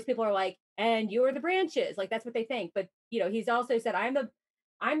most people are like, and you're the branches, like that's what they think. But he's also said I'm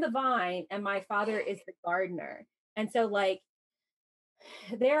the vine and my father is the gardener. And so like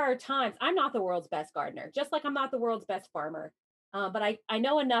there are times I'm not the world's best gardener, just like I'm not the world's best farmer. But I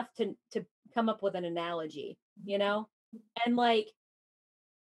know enough to come up with an analogy, you know? And like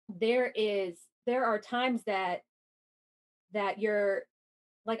there are times that you're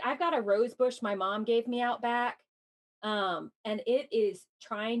like, I've got a rose bush my mom gave me out back. And it is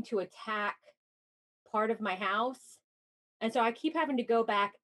trying to attack part of my house. And so I keep having to go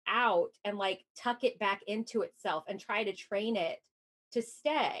back out and like tuck it back into itself and try to train it to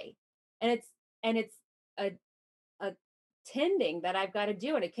stay. And it's a a tending that I've got to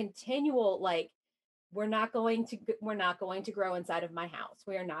do, and a continual like, we're not going to grow inside of my house.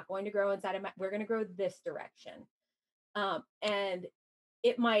 We are not going to grow inside of we're going to grow this direction. And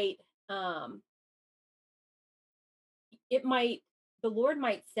it might um it might the Lord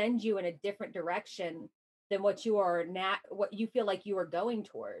might send you in a different direction than what you feel like you are going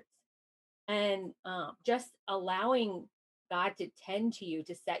towards. And just allowing God to tend to you,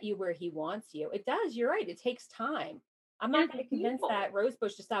 to set you where he wants you. It does. You're right. It takes time. I'm not It's going to convince people. that rose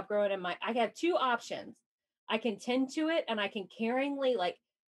bush to stop growing I have two options. I can tend to it, and I can caringly like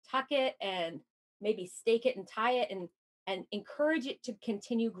tuck it and maybe stake it and tie it and encourage it to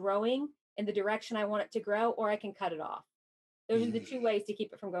continue growing in the direction I want it to grow, or I can cut it off. Those are the two ways to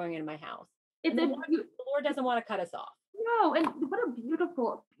keep it from going into my house. It's And a the Lord doesn't want to cut us off. No, and what a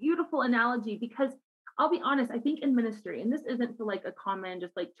beautiful, beautiful analogy, because I'll be honest, I think in ministry, and this isn't for like a common,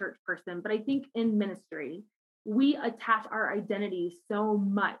 just like church person, but I think in ministry, we attach our identity so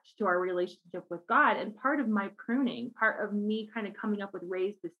much to our relationship with God. And part of my pruning, part of me kind of coming up with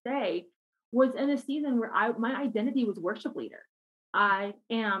ways to stay, was in a season where my identity was worship leader. I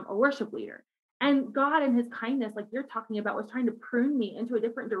am a worship leader. And God, in his kindness, like you're talking about, was trying to prune me into a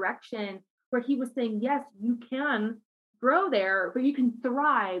different direction where he was saying, yes, you can grow there, but you can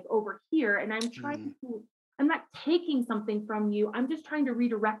thrive over here. And I'm not taking something from you. I'm just trying to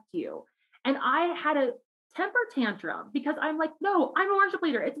redirect you. And I had a temper tantrum because I'm like, no, I'm a worship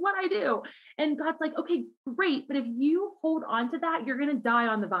leader. It's what I do. And God's like, okay, great. But if you hold on to that, you're going to die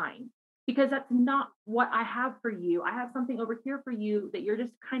on the vine, because that's not what I have for you. I have something over here for you that you're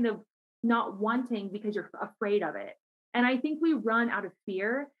just kind of not wanting because you're afraid of it. And I think we run out of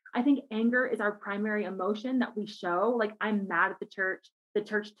fear. I think anger is our primary emotion that we show. Like, I'm mad at the church. The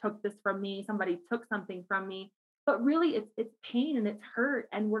church took this from me. Somebody took something from me. But really, it's pain and it's hurt,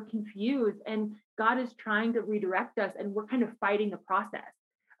 and we're confused. And God is trying to redirect us, and we're kind of fighting the process.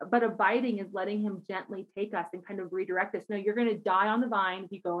 But abiding is letting him gently take us and kind of redirect us. No, you're going to die on the vine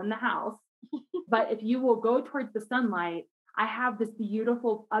if you go in the house. But if you will go towards the sunlight, I have this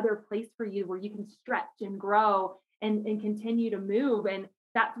beautiful other place for you where you can stretch and grow and continue to move. And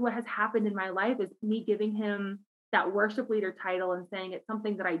that's what has happened in my life, is me giving him that worship leader title and saying it's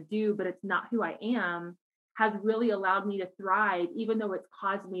something that I do, but it's not who I am, has really allowed me to thrive, even though it's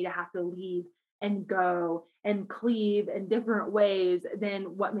caused me to have to leave and go and cleave in different ways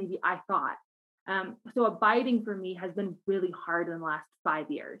than what maybe I thought. So abiding for me has been really hard in the last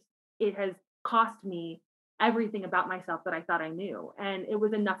 5 years. It has cost me everything about myself that I thought I knew. And it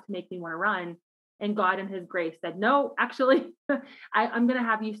was enough to make me want to run. And God in his grace said, no, actually, I'm going to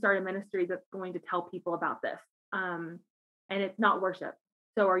have you start a ministry that's going to tell people about this. And it's not worship.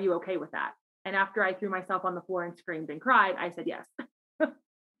 So are you okay with that? And after I threw myself on the floor and screamed and cried, I said yes.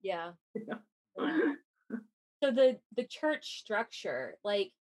 Yeah. Yeah. So the church structure,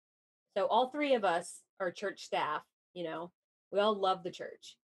 like, so all three of us are church staff, you know, we all love the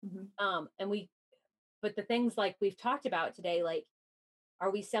church. Mm-hmm. But the things like we've talked about today, like, are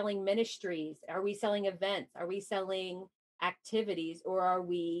we selling ministries? Are we selling events? Are we selling activities? Or are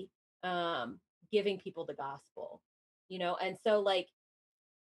we giving people the gospel? You know, and so like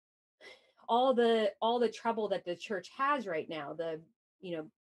all the trouble that the church has right now, you know,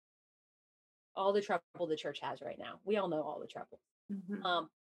 all the trouble the church has right now. We all know all the trouble. Mm-hmm.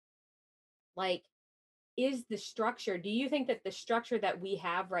 Like, is the structure, do you think that the structure that we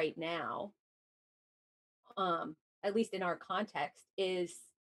have right now, at least in our context, is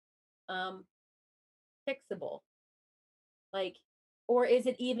fixable? Like, or is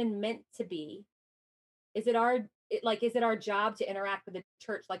it even meant to be? Is it is it our job to interact with the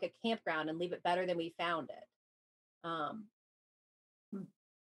church like a campground and leave it better than we found it?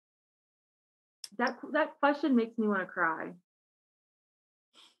 That question makes me want to cry,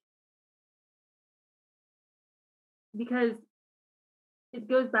 because it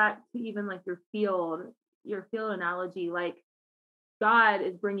goes back to even like your field analogy. Like, God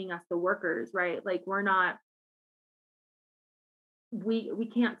is bringing us the workers, right? Like,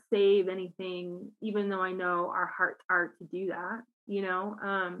 we can't save anything, even though I know our hearts are to do that, you know.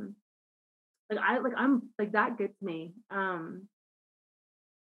 I'm like, that gets me.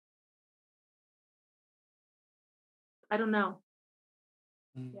 I don't know.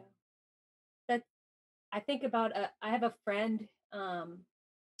 Mm. Yeah. That I think about I have a friend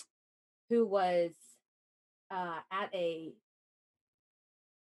who was at a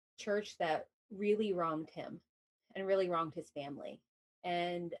church that really wronged him and really wronged his family.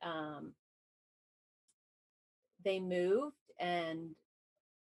 And they moved and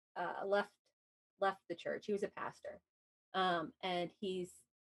left the church. He was a pastor. And he's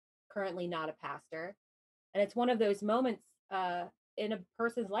currently not a pastor. And it's one of those moments in a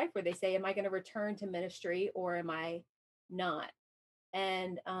person's life where they say, am I going to return to ministry or am I not?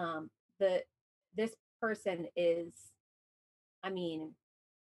 And this person is, I mean,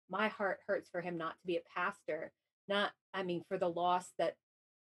 my heart hurts for him not to be a pastor, not, I mean, for the loss that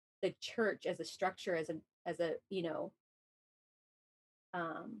the church as a structure, as a,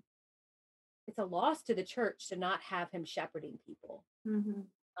 um, it's a loss to the church to not have him shepherding people. Mm-hmm.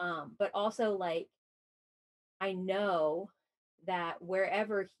 But also, like, I know that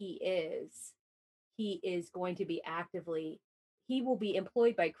wherever he is going to be he will be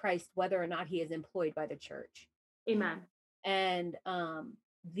employed by Christ, whether or not he is employed by the church. Amen. And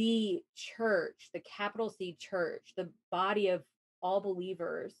the church, the capital C church, the body of all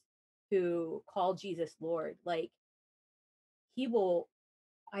believers who call Jesus Lord, like, he will,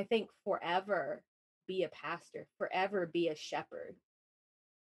 I think, forever be a pastor, forever be a shepherd.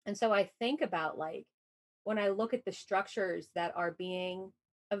 And so I think about, like, when I look at the structures that are being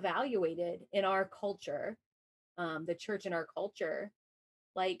evaluated in our culture, the church in our culture,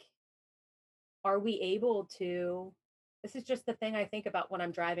 like, are we able to, this is just the thing I think about when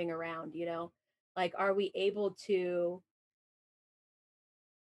I'm driving around, like, are we able to,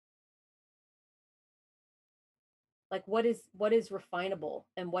 like, what is refinable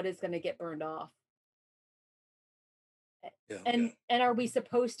and what is going to get burned off? Yeah. And are we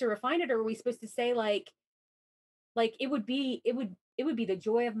supposed to refine it, or are we supposed to say, like it would be the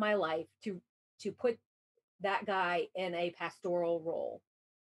joy of my life to put that guy in a pastoral role,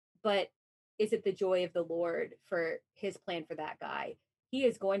 but is it the joy of the Lord for his plan for that guy? He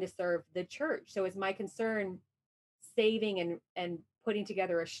is going to serve the church. So is my concern saving and putting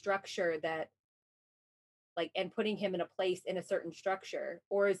together a structure that, like, and putting him in a place in a certain structure,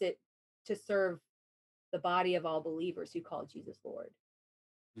 or is it to serve the body of all believers who call Jesus Lord?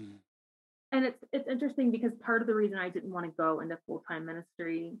 Mm. And it's interesting because part of the reason I didn't want to go into full-time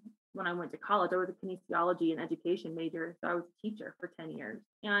ministry when I went to college, I was a kinesiology and education major. So I was a teacher for 10 years.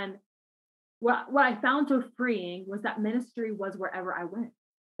 And what I found so freeing was that ministry was wherever I went,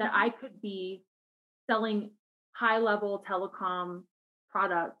 that I could be selling high-level telecom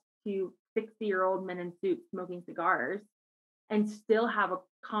products to 60-year-old men in suits smoking cigars and still have a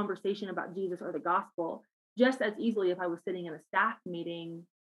conversation about Jesus or the gospel just as easily if I was sitting in a staff meeting,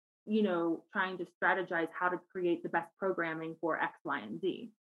 trying to strategize how to create the best programming for X, Y, and Z.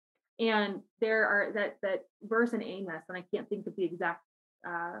 And there are that verse in Amos, and I can't think of the exact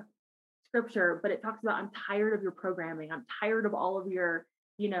scripture, but it talks about, I'm tired of your programming. I'm tired of all of your,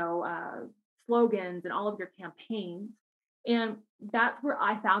 slogans and all of your campaigns. And that's where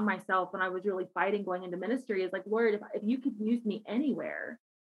I found myself when I was really fighting going into ministry, is like, Lord, if you could use me anywhere,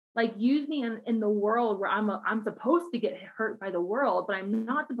 like, use me in the world where I'm supposed to get hurt by the world, but I'm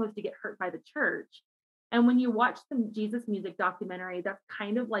not supposed to get hurt by the church. And when you watch the Jesus Music documentary, that's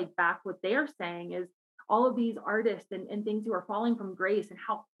kind of like back what they're saying is all of these artists and things who are falling from grace and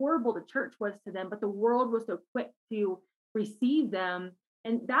how horrible the church was to them, but the world was so quick to receive them.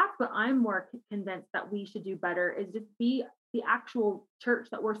 And that's what I'm more convinced that we should do better, is just be the actual church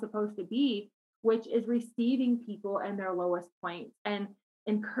that we're supposed to be, which is receiving people in their lowest points and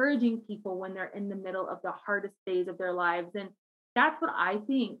encouraging people when they're in the middle of the hardest days of their lives. And that's what I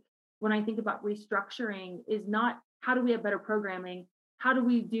think when I think about restructuring, is not how do we have better programming? How do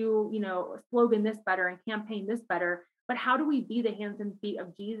we do, slogan this better and campaign this better? But how do we be the hands and feet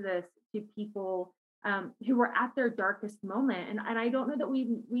of Jesus to people who are at their darkest moment? And I don't know that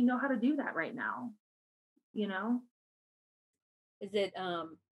we know how to do that right now. Is it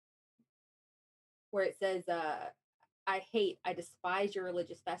where it says, I despise your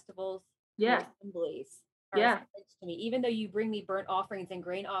religious festivals, Yeah. your assemblies are Yeah. sacrilege to me. Even though you bring me burnt offerings and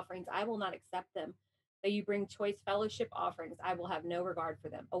grain offerings, I will not accept them. Though you bring choice fellowship offerings, I will have no regard for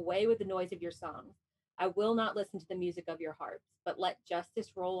them. Away with the noise of your songs. I will not listen to the music of your harps, but let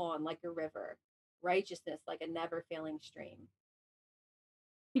justice roll on like a river, righteousness like a never failing stream.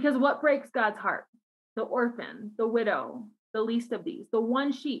 Because what breaks God's heart? The orphan, the widow, the least of these, the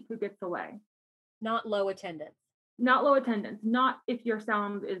one sheep who gets away. Not low attendance. Not low attendance, not if your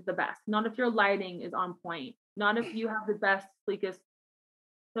sound is the best, not if your lighting is on point, not if you have the best, sleekest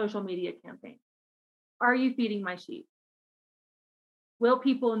social media campaign. Are you feeding my sheep? will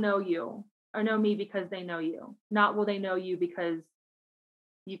people know you or know me because they know you? Not will they know you because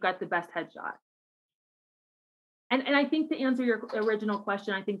you've got the best headshot. And I think to answer your original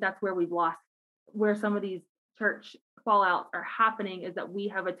question, I think that's where we've lost, where some of these church fallouts are happening, is that we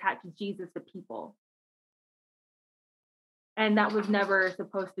have attached Jesus to people. And that was never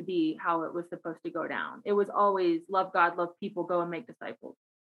supposed to be how it was supposed to go down. It was always love God, love people, go and make disciples.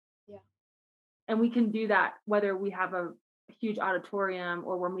 Yeah. And we can do that whether we have a huge auditorium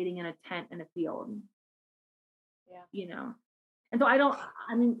or we're meeting in a tent in a field. Yeah. You know? And so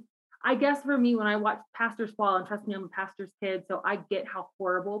I guess for me, when I watch pastors fall, and trust me, I'm a pastor's kid, so I get how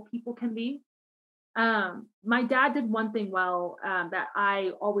horrible people can be. My dad did one thing well, that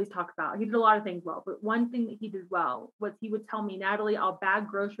I always talk about. He did a lot of things well, but one thing that he did well was he would tell me, Natalie, I'll bag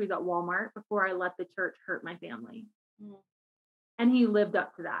groceries at Walmart before I let the church hurt my family. Mm. And he lived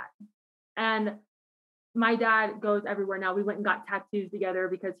up to that. And my dad goes everywhere now. We went and got tattoos together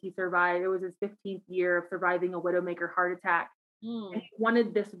because he survived. It was his 15th year of surviving a widowmaker heart attack. Mm. And he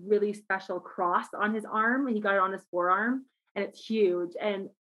wanted this really special cross on his arm, and he got it on his forearm, and it's huge. And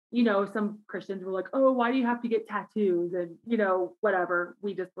you know, some Christians were like, oh, why do you have to get tattoos? And, you know, whatever.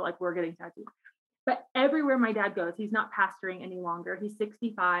 We just were like, we're getting tattoos. But everywhere my dad goes, he's not pastoring any longer. He's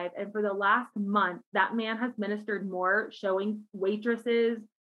 65. And for the last month, that man has ministered more, showing waitresses,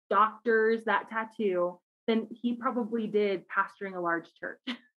 doctors, that tattoo, than he probably did pastoring a large church.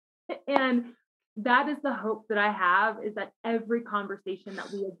 And that is the hope that I have, is that every conversation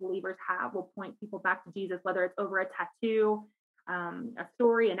that we as believers have will point people back to Jesus, whether it's over a tattoo, a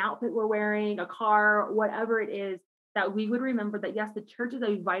story, an outfit we're wearing, a car, whatever it is, that we would remember that, yes, the church is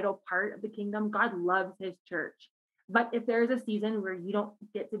a vital part of the kingdom. God loves his church. But if there's a season where you don't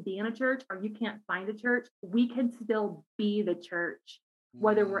get to be in a church or you can't find a church, we can still be the church,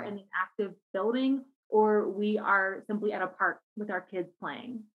 whether we're in an active building or we are simply at a park with our kids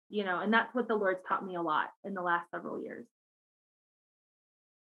playing, you know, and that's what the Lord's taught me a lot in the last several years.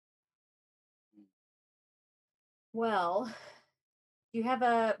 Well, do you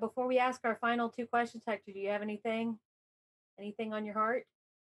have before we ask our final two questions, Hector, do you have anything on your heart?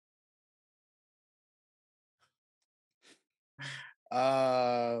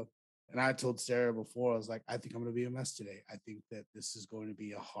 And I told Sarah before, I was like, I think I'm going to be a mess today. I think that this is going to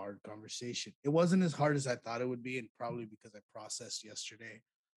be a hard conversation. It wasn't as hard as I thought it would be, and probably because I processed yesterday.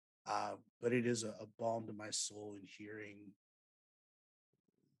 But it is a balm to my soul in hearing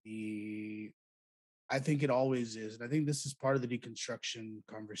I think it always is. And I think this is part of the deconstruction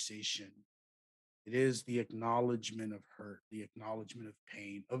conversation. It is the acknowledgement of hurt, the acknowledgement of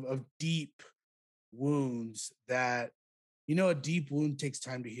pain, of deep wounds that, you know, a deep wound takes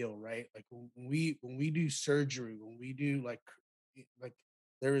time to heal, right? Like when we do surgery, when we do like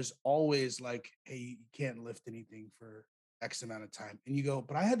there is always like, hey, you can't lift anything for X amount of time. And you go,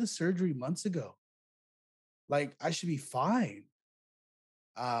 but I had the surgery months ago. Like I should be fine.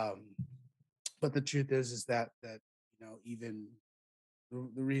 But the truth is that, you know, even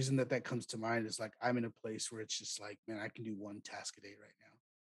the reason that comes to mind is like, I'm in a place where it's just like, man, I can do one task a day right now.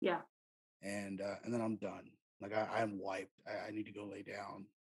 Yeah. And then I'm done. Like I'm wiped. I need to go lay down.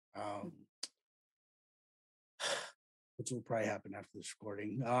 Which will probably happen after this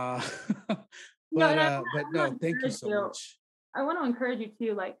recording. But no, thank you so much. I want to encourage you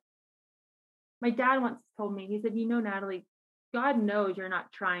too. Like my dad once told me, he said, you know, Natalie, God knows you're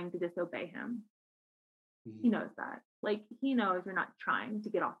not trying to disobey him. Mm-hmm. He knows that. Like he knows you're not trying to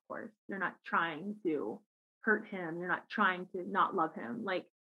get off course. You're not trying to hurt him. You're not trying to not love him. Like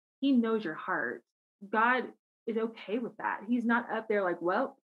he knows your heart. God is okay with that. He's not up there like,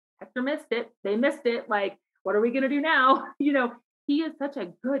 well, Hector missed it. They missed it. Like, what are we going to do now? You know, he is such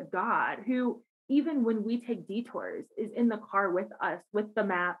a good God who, even when we take detours, is in the car with us, with the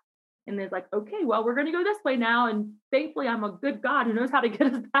map. And there's like, okay, well, we're going to go this way now. And thankfully, I'm a good God who knows how to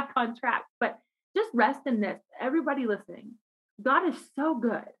get us back on track. But just rest in this. Everybody listening, God is so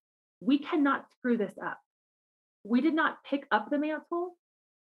good. We cannot screw this up. We did not pick up the mantle.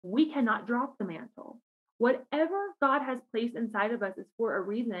 We cannot drop the mantle. Whatever God has placed inside of us is for a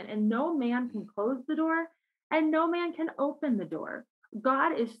reason, and no man can close the door and no man can open the door.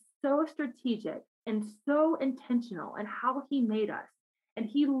 God is so strategic and so intentional in how he made us. And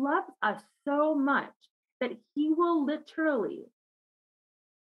he loves us so much that he will literally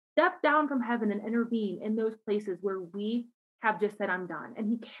step down from heaven and intervene in those places where we have just said, I'm done. And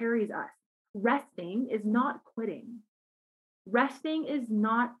he carries us. Resting is not quitting. Resting is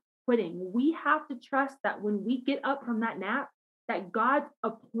not quitting. We have to trust that when we get up from that nap, that God's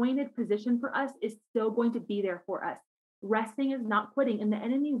appointed position for us is still going to be there for us. Resting is not quitting. And the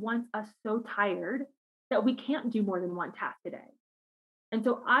enemy wants us so tired that we can't do more than one task a day. And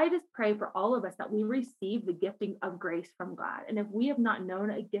so I just pray for all of us that we receive the gifting of grace from God. And if we have not known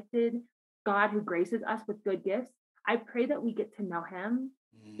a gifted God who graces us with good gifts, I pray that we get to know him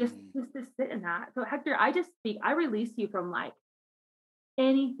just to sit in that. So Hector, I release you from like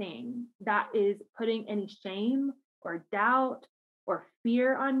anything that is putting any shame or doubt or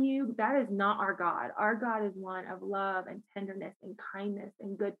fear on you. That is not our God. Our God is one of love and tenderness and kindness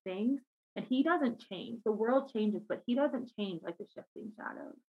and good things. And he doesn't change. The world changes, but he doesn't change like the shifting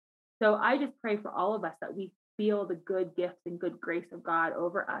shadows. So I just pray for all of us that we feel the good gifts and good grace of God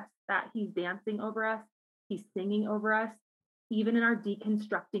over us, that he's dancing over us, he's singing over us, even in our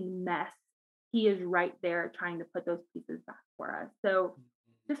deconstructing mess. He is right there trying to put those pieces back for us. So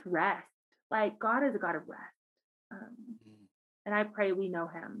just rest. Like God is a God of rest. And I pray we know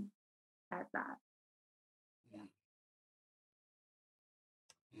him as that.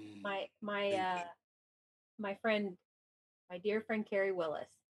 My friend, my dear friend Carrie Willis,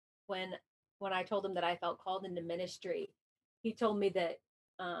 when I told him that I felt called into ministry, he told me that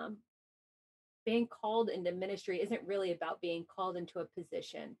being called into ministry isn't really about being called into a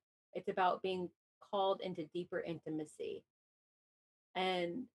position. It's about being called into deeper intimacy.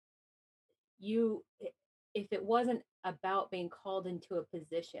 And if it wasn't about being called into a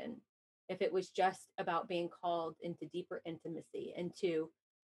position, if it was just about being called into deeper intimacy and to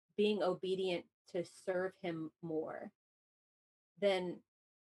being obedient to serve him more, then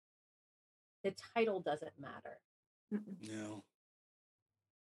the title doesn't matter. No.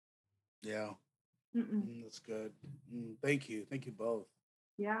 Yeah. That's good. Thank you both.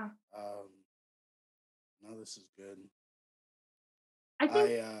 Yeah. No, this is good. I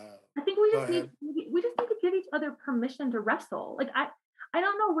think we just need to give each other permission to wrestle. Like I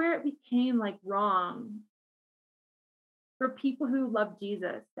don't know where it became like wrong for people who love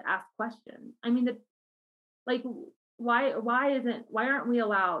Jesus to ask questions. I mean, why aren't we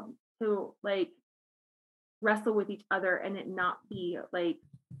allowed to like wrestle with each other and it not be like,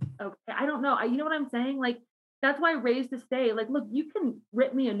 okay, I don't know. You know what I'm saying? Like, that's why Raised to Stay, like, look, you can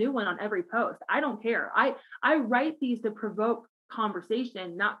rip me a new one on every post. I don't care. I write these to provoke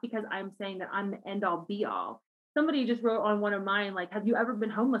conversation, not because I'm saying that I'm the end all be all. Somebody just wrote on one of mine, like, have you ever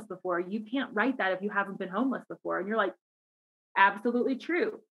been homeless before? You can't write that if you haven't been homeless before. And you're like, absolutely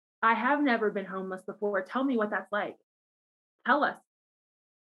true. I have never been homeless before. Tell me what that's like. Tell us.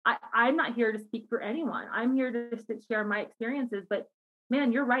 I'm not here to speak for anyone. I'm here to share my experiences. But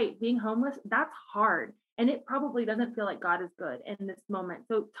man, you're right. Being homeless, that's hard. And it probably doesn't feel like God is good in this moment.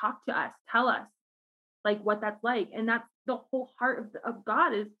 So talk to us. Tell us like what that's like. And that's the whole heart of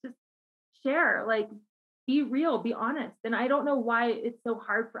God, is just share, like be real, be honest. And I don't know why it's so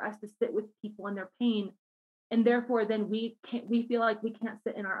hard for us to sit with people in their pain. And therefore then we feel like we can't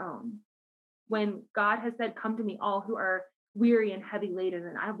sit in our own. When God has said, come to me, all who are weary and heavy laden,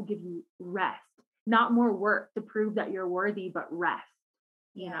 and I will give you rest. Not more work to prove that you're worthy, but rest,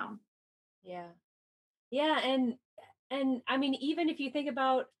 you know? Yeah. Yeah. And I mean, even if you think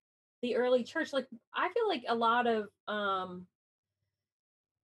about the early church, like I feel like a lot of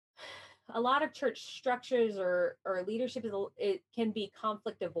church structures or leadership it can be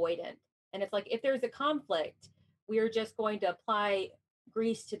conflict avoidant. And it's like, if there's a conflict, we are just going to apply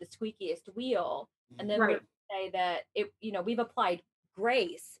grease to the squeakiest wheel. And then we say that we've applied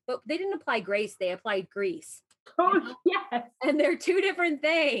grace, but they didn't apply grace, they applied grease. Oh, yes. And they're two different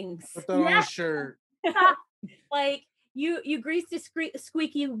things. Put that on a shirt. Like you greased a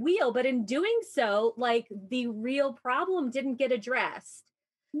squeaky wheel, but in doing so, like the real problem didn't get addressed.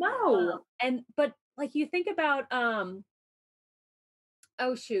 No. But like you think about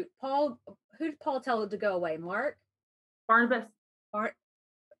oh shoot, Paul, who did Paul tell to go away? Mark? Barnabas.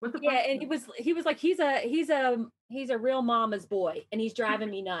 Yeah, and he was like, he's a real mama's boy and he's driving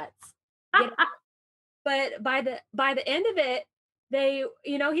me nuts. But by the end of it,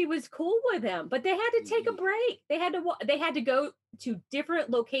 he was cool with him, but they had to take a break. They had to go to different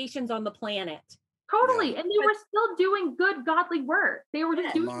locations on the planet. Totally. And they were still doing good godly work. They were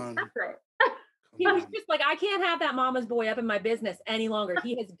just doing it separate. He was just like, I can't have that mama's boy up in my business any longer.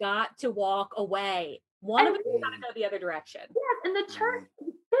 He has got to walk away. One of us has got to go the other direction. Yes, and the church,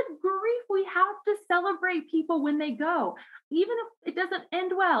 good grief, we have to celebrate people when they go, even if it doesn't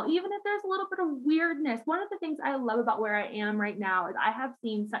end well, even if there's a little bit of weirdness. One of the things I love about where I am right now is I have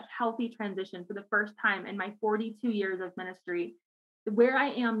seen such healthy transition for the first time in my 42 years of ministry. Where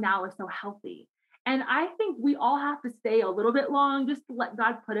I am now is so healthy. And I think we all have to stay a little bit long just to let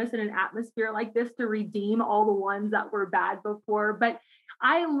God put us in an atmosphere like this to redeem all the ones that were bad before. But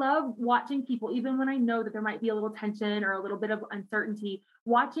I love watching people, even when I know that there might be a little tension or a little bit of uncertainty,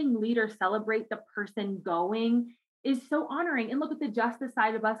 watching leaders celebrate the person going is so honoring. And look, at the justice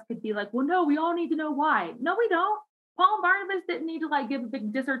side of us could be like, well, no, we all need to know why. No, we don't. Paul and Barnabas didn't need to like give a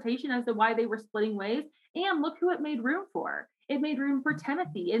big dissertation as to why they were splitting ways. And look who it made room for. It made room for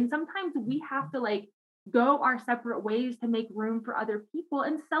Timothy. And sometimes we have to like go our separate ways to make room for other people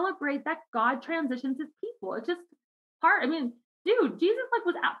and celebrate that God transitions his people. It's just hard. I mean, dude, Jesus like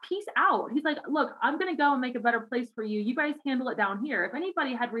was out, peace out. He's like, look, I'm going to go and make a better place for you. You guys handle it down here. If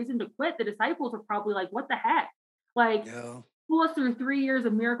anybody had reason to quit, the disciples were probably like, what the heck? Like, pull us through 3 years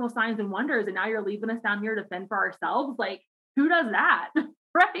of miracle signs and wonders, and now you're leaving us down here to fend for ourselves. Like, who does that?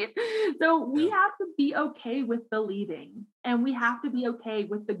 Right? So we have to be okay with the leaving, and we have to be okay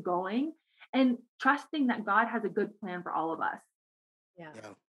with the going, and trusting that God has a good plan for all of us.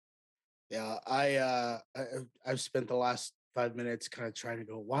 I've spent the last 5 minutes kind of trying to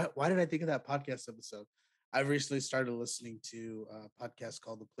go, why did I think of that podcast episode? I've recently started listening to a podcast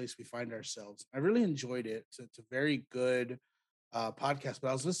called The Place We Find Ourselves. I really enjoyed it. It's a very good podcast, but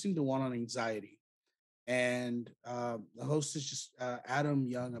I was listening to one on anxiety. And the host is just Adam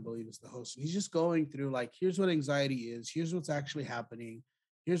Young, I believe is the host. And he's just going through like, here's what anxiety is. Here's what's actually happening.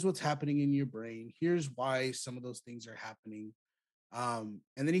 Here's what's happening in your brain. Here's why some of those things are happening. And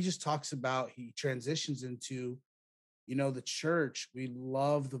then he just talks about, he transitions into, the church, we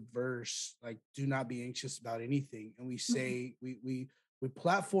love the verse, like, do not be anxious about anything. And we say, we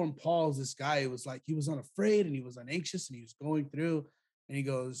platform Paul as this guy who was like, he was unafraid and he was unanxious and he was going through, and he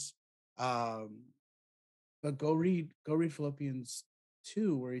goes, but go read Philippians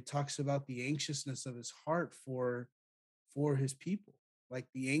 2, where he talks about the anxiousness of his heart for his people, like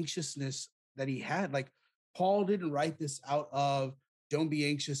the anxiousness that he had. Like, Paul didn't write this out of don't be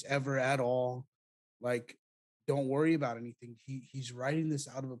anxious ever at all. Like, don't worry about anything. He's writing this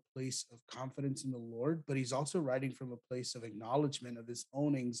out of a place of confidence in the Lord, but he's also writing from a place of acknowledgement of his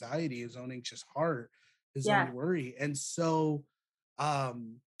own anxiety, his own anxious heart, his own worry. And so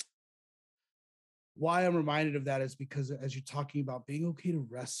why I'm reminded of that is because as you're talking about being okay to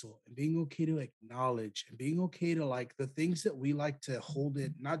wrestle and being okay to acknowledge and being okay to like the things that we like to hold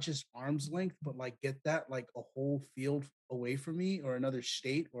it, not just arm's length, but like get that like a whole field away from me or another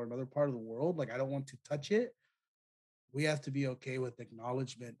state or another part of the world. Like, I don't want to touch it. We have to be okay with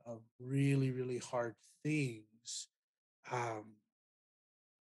acknowledgement of really, really hard things.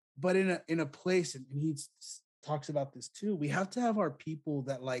 But in a place, and he talks about this too, we have to have our people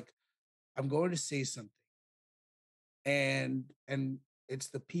that like, I'm going to say something. And it's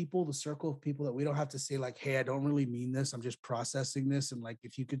the people, the circle of people that we don't have to say like, hey, I don't really mean this. I'm just processing this. And like,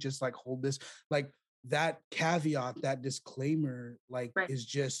 if you could just like hold this, like that caveat, that disclaimer, like is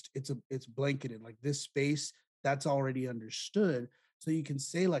just, it's blanketed, like this space that's already understood. So you can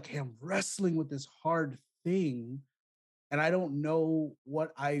say like, hey, I'm wrestling with this hard thing and I don't know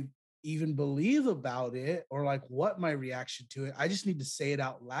what I even believe about it or like what my reaction to it. I just need to say it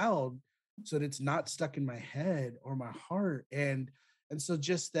out loud so that it's not stuck in my head or my heart. And so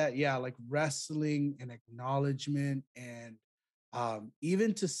just that, like wrestling and acknowledgement and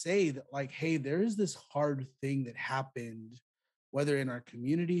even to say that like, hey, there is this hard thing that happened, whether in our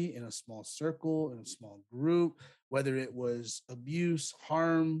community, in a small circle, in a small group, whether it was abuse,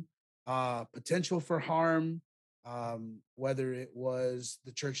 harm, potential for harm, whether it was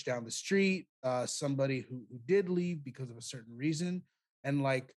the church down the street, somebody who did leave because of a certain reason. And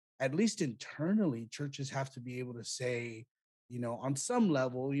like, at least internally, churches have to be able to say, on some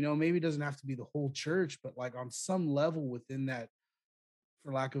level, maybe it doesn't have to be the whole church, but like on some level within that,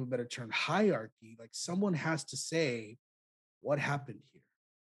 for lack of a better term, hierarchy, like someone has to say what happened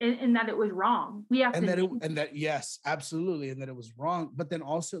here. And that it was wrong. We have yes, absolutely. And that it was wrong. But then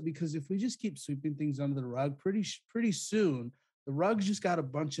also, because if we just keep sweeping things under the rug, pretty soon, the rug's just got a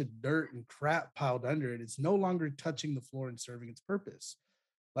bunch of dirt and crap piled under it. It's no longer touching the floor and serving its purpose.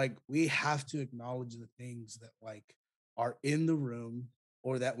 Like, we have to acknowledge the things that like are in the room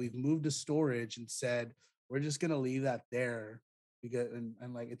or that we've moved to storage and said, we're just going to leave that there because,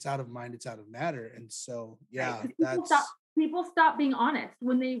 and like, it's out of mind, it's out of matter. And so, people stop being honest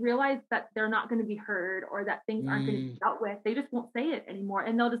when they realize that they're not going to be heard or that things aren't going to be dealt with. They just won't say it anymore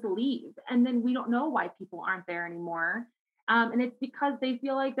and they'll just leave. And then we don't know why people aren't there anymore. And it's because they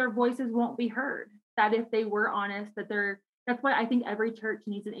feel like their voices won't be heard, that if they were honest, that's why I think every church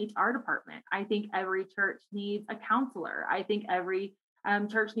needs an HR department. I think every church needs a counselor. I think every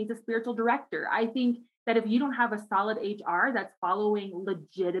church needs a spiritual director. I think that if you don't have a solid HR that's following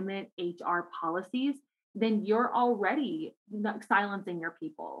legitimate HR policies, then you're already silencing your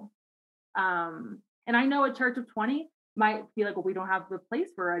people. And I know a church of 20 might be like, well, we don't have the place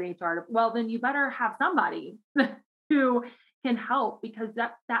for an HR. Well, then you better have somebody who can help, because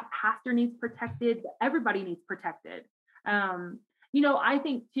that pastor needs protected. Everybody needs protected. I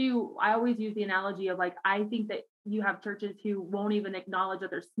think too, I always use the analogy of, like, I think that you have churches who won't even acknowledge that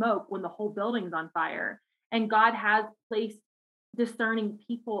there's smoke when the whole building's on fire. And God has placed discerning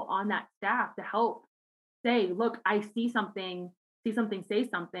people on that staff to help say, look, I see something, say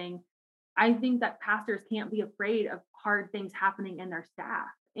something. I think that pastors can't be afraid of hard things happening in their staff.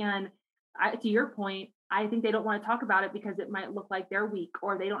 And to your point, I think they don't want to talk about it because it might look like they're weak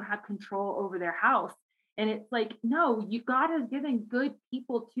or they don't have control over their house. And it's like, no, God has given good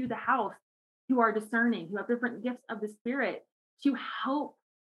people to the house who are discerning, who have different gifts of the Spirit to help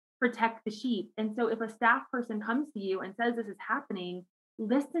protect the sheep. And so if a staff person comes to you and says this is happening,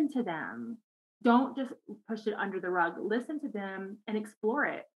 listen to them. Don't just push it under the rug. Listen to them and explore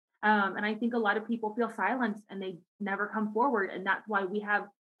it. And I think a lot of people feel silenced and they never come forward. And that's why we have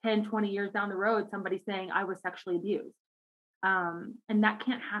 10, 20 years down the road, somebody saying I was sexually abused. And that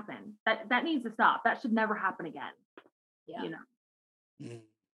can't happen. That needs to stop. That should never happen again. Yeah.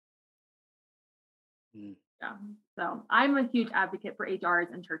 Yeah. So I'm a huge advocate for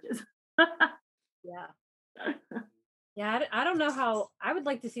HRs and churches. Yeah. Yeah. I don't know how, I would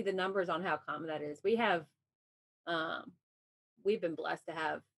like to see the numbers on how common that is. We have, we've been blessed to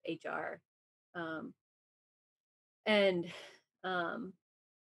have HR. And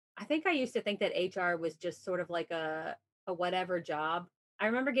I think I used to think that HR was just sort of like a whatever job. I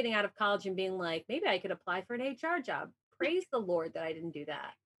remember getting out of college and being like, maybe I could apply for an HR job. Praise the Lord that I didn't do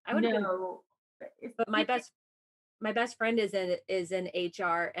that. I would have been, but my best friend is in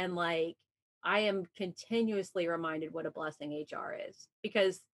HR, and like I am continuously reminded what a blessing HR is,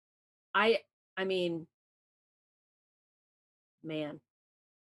 because I mean, man,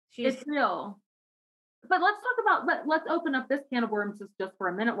 it's real. But let's talk about, let's open up this can of worms just for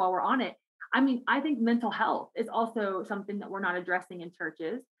a minute while we're on it. I mean, I think mental health is also something that we're not addressing in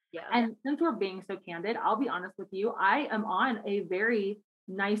churches. Yeah. And since we're being so candid, I'll be honest with you, I am on a very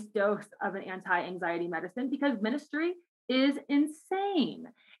nice dose of an anti-anxiety medicine because ministry is insane.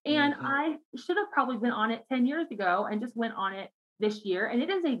 And I should have probably been on it 10 years ago and just went on it this year. And it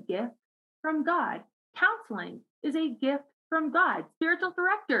is a gift from God. Counseling is a gift from God. Spiritual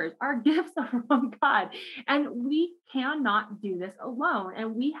directors are gifts from God. And we cannot do this alone.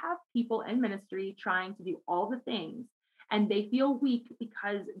 And we have people in ministry trying to do all the things, and they feel weak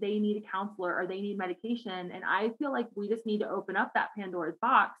because they need a counselor or they need medication. And I feel like we just need to open up that Pandora's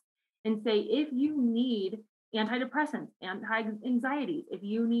box and say, if you need antidepressants, anti-anxieties, if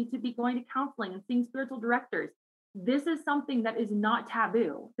you need to be going to counseling and seeing spiritual directors, this is something that is not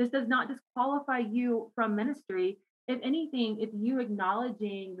taboo. This does not disqualify you from ministry. If anything, it's you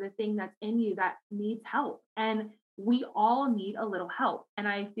acknowledging the thing that's in you that needs help. And we all need a little help. And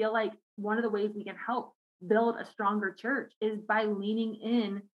I feel like one of the ways we can help build a stronger church is by leaning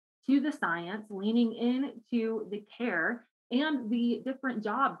in to the science, leaning into the care and the different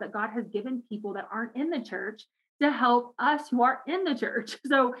jobs that God has given people that aren't in the church to help us who are in the church.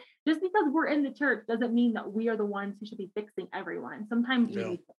 So just because we're in the church doesn't mean that we are the ones who should be fixing everyone. Sometimes we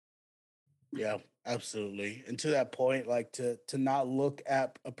need to. Yeah, absolutely. And to that point, like to not look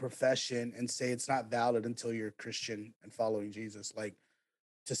at a profession and say it's not valid until you're a Christian and following Jesus. Like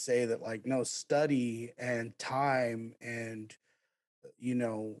to say that, like, no, study and time and,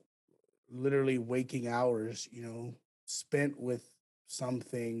 literally waking hours, spent with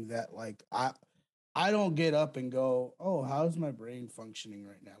something that, like, I don't get up and go, oh, how's my brain functioning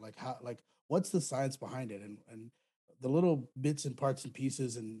right now? Like what's the science behind it? And the little bits and parts and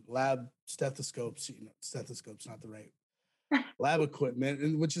pieces and lab stethoscopes, stethoscopes, not the right lab equipment,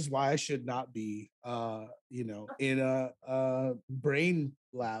 and which is why I should not be, in a brain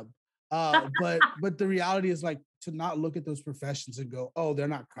lab. But the reality is, like, to not look at those professions and go, oh, they're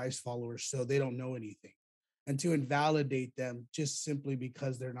not Christ followers, so they don't know anything, and to invalidate them just simply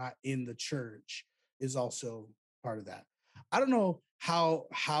because they're not in the church is also part of that. I don't know how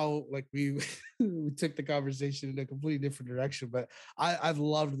like we we took the conversation in a completely different direction, but I've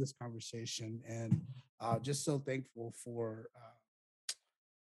loved this conversation, and just so thankful for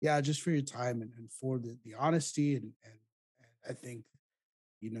just for your time and for the honesty and I think,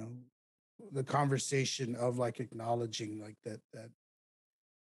 the conversation of, like, acknowledging, like, that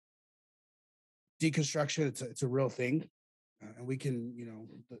deconstruction, it's a real thing. And we can,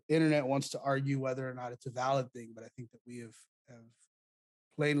 the internet wants to argue whether or not it's a valid thing, but I think that we have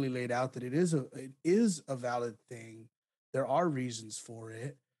plainly laid out that it is a valid thing. There are reasons for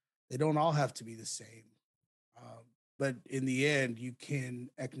it. They don't all have to be the same. But in the end, you can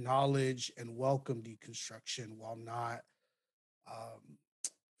acknowledge and welcome deconstruction while not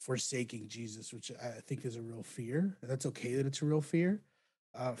forsaking Jesus, which I think is a real fear. That's okay that it's a real fear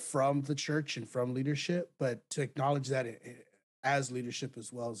from the church and from leadership, but to acknowledge that as leadership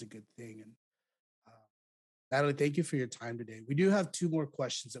as well is a good thing. And uh, Natalie, thank you for your time today. We do have two more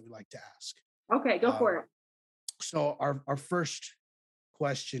questions that we like to ask. Okay, go for it. So our first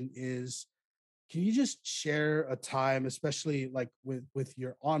question is, can you just share a time, especially like with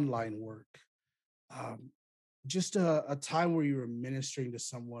your online work, um, just a time where you were ministering to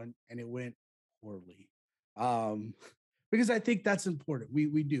someone and it went poorly? Um, because I think that's important.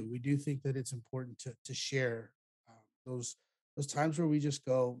 We do think that it's important to share those times where we just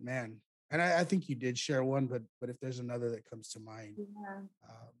go, man. And I think you did share one, but if there's another that comes to mind, Yeah.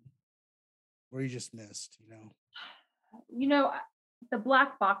 where you just missed, you know. You know, the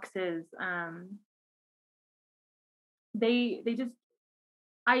black boxes, they just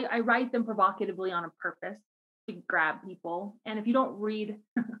I write them provocatively on a purpose to grab people. And if you don't read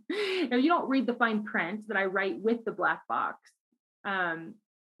if you don't read the fine print that I write with the black box, um,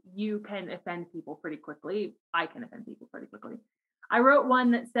 you can offend people pretty quickly. I can offend people pretty quickly. I wrote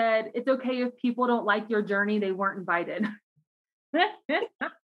one that said, "It's okay if people don't like your journey, they weren't invited."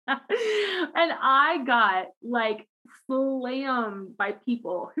 And I got like slammed by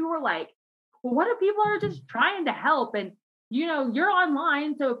people who were like, well, what if people are just trying to help? And you're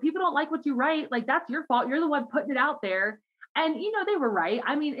online. So if people don't like what you write, like that's your fault. You're the one putting it out there. And they were right.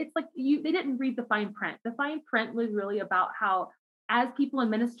 I mean, it's like they didn't read the fine print. The fine print was really about how, as people in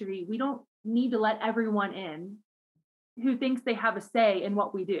ministry, we don't need to let everyone in who thinks they have a say in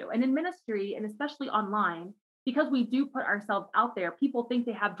what we do. And in ministry, and especially online, because we do put ourselves out there, people think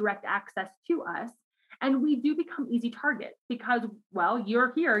they have direct access to us. And we do become easy targets because, well,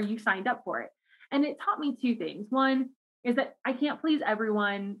 you're here, you signed up for it. And it taught me two things. One is that I can't please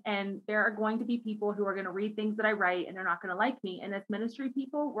everyone. And there are going to be people who are going to read things that I write and they're not going to like me. And as ministry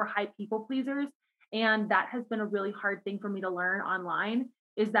people, we're high people pleasers. And that has been a really hard thing for me to learn online,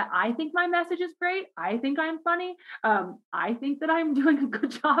 is that I think my message is great. I think I'm funny. I think that I'm doing a good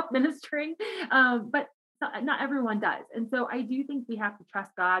job ministering, but not everyone does. And so I do think we have to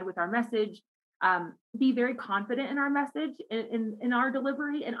trust God with our message, be very confident in our message, in our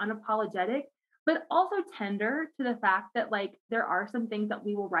delivery, and unapologetic, but also tender to the fact that like there are some things that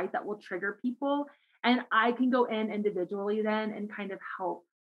we will write that will trigger people. And I can go in individually then and kind of help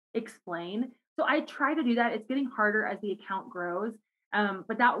explain. So I try to do that. It's getting harder as the account grows.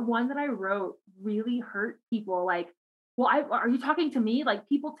 But that one that I wrote really hurt people. Like, well, are you talking to me? Like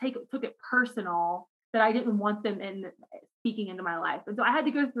people took it personal that I didn't want them in speaking into my life. And so I had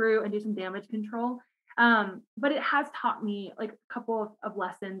to go through and do some damage control. But it has taught me like a couple of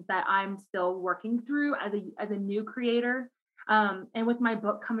lessons that I'm still working through as a new creator. And with my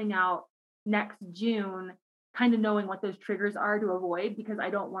book coming out next June, kind of knowing what those triggers are to avoid, because I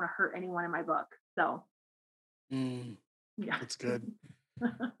don't want to hurt anyone in my book. So yeah, that's good.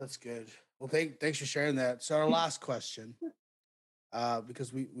 That's good. Well, thanks for sharing that. So our last question,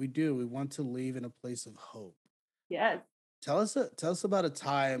 because we want to leave in a place of hope. Yes. Tell us about a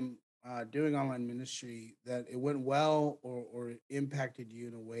time doing online ministry that it went well or it impacted you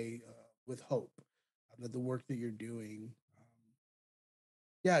in a way with hope. That the work that you're doing,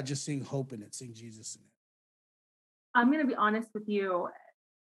 just seeing hope in it, seeing Jesus in it. I'm going to be honest with you.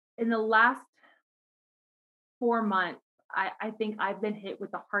 In the last 4 months, I think I've been hit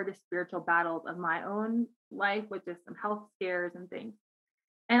with the hardest spiritual battles of my own life, with just some health scares and things.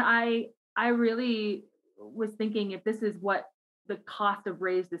 And I really was thinking, if this is what the cost of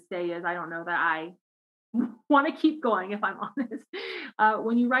Raised to Stay is, I don't know that I want to keep going, if I'm honest.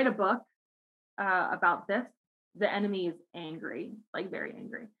 When you write a book about this, the enemy is angry, like very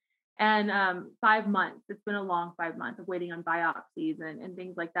angry. And 5 months, it's been a long 5 months of waiting on biopsies and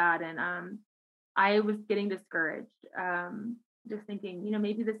things like that. And I was getting discouraged, just thinking,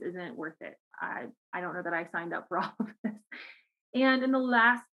 maybe this isn't worth it. I don't know that I signed up for all of this. And in the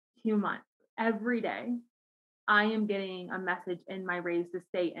last 2 months, every day, I am getting a message in my Raised to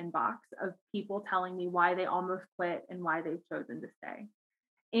Stay inbox of people telling me why they almost quit and why they've chosen to stay.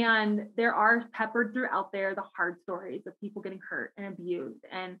 And there are peppered throughout there the hard stories of people getting hurt and abused,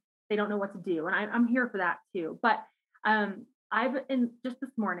 and they don't know what to do. And I'm here for that too. But just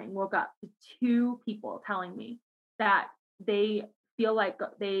this morning woke up to 2 people telling me that they feel like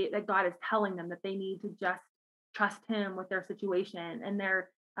that God is telling them that they need to just trust Him with their situation, and they're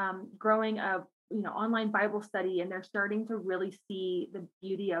growing a online Bible study, and they're starting to really see the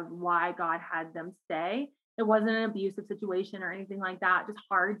beauty of why God had them stay. It wasn't an abusive situation or anything like that, just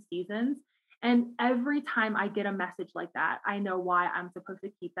hard seasons. And every time I get a message like that, I know why I'm supposed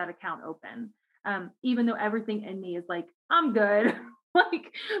to keep that account open. even though everything in me is like, I'm good.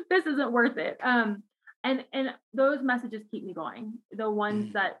 Like, this isn't worth it. And those messages keep me going. The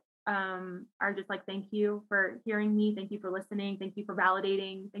ones that are just like, thank you for hearing me. Thank you for listening. Thank you for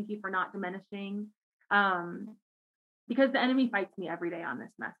validating. Thank you for not diminishing. Because the enemy fights me every day on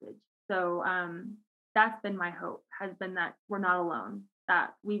this message. So that's been my hope, has been that we're not alone,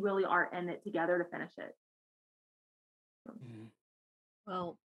 that we really are in it together to finish it.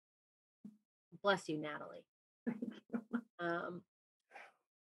 Well, bless you, Natalie.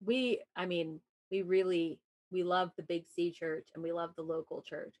 We love the Big C church, and we love the local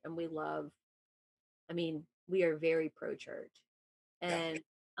church, and we are very pro church. And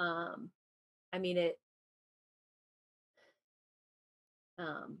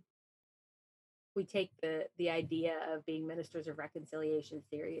we take the idea of being ministers of reconciliation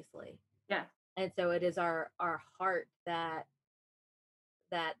seriously. Yeah. And so it is our heart that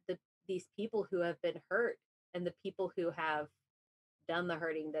these people who have been hurt, and the people who have done the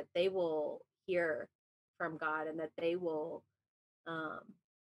hurting, that they will hear from God, and that they will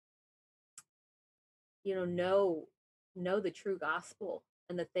know the true gospel,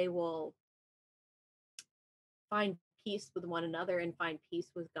 and that they will find peace with one another and find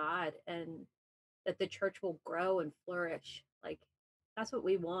peace with God, and that the church will grow and flourish. Like, that's what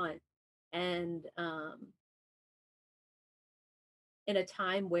we want. And in a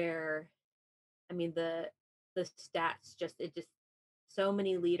time where, the stats just so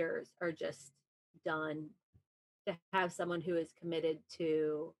many leaders are just done, to have someone who is committed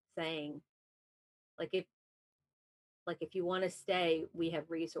to saying, if you want to stay, we have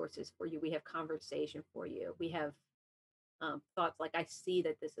resources for you. We have conversation for you. We have thoughts. Like, I see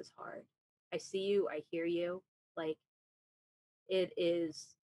that this is hard. I see you. I hear you. Like, it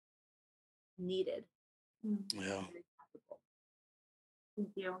is needed. Yeah. Thank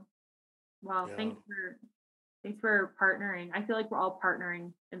you. Wow. Yeah. Thanks for partnering. I feel like we're all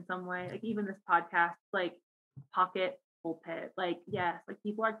partnering in some way. Like, even this podcast, like Pocket Pulpit, like, yes, like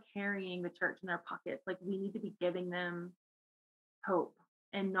people are carrying the church in their pockets. Like, we need to be giving them hope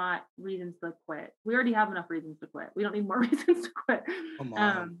and not reasons to quit. We already have enough reasons to quit. We don't need more reasons to quit. Come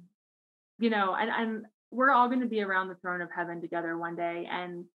on. And we're all going to be around the throne of heaven together one day.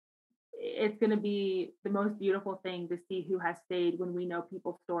 And it's going to be the most beautiful thing to see who has stayed when we know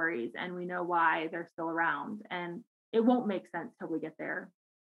people's stories and we know why they're still around. And it won't make sense till we get there,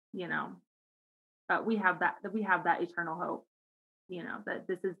 but we have that eternal hope, that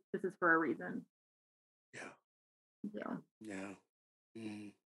this is for a reason. Yeah.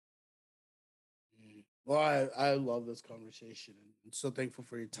 Well, I love this conversation, and I'm so thankful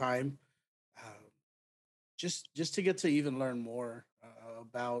for your time. Just to get to even learn more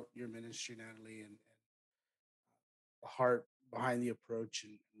about your ministry, Natalie, and the heart behind the approach,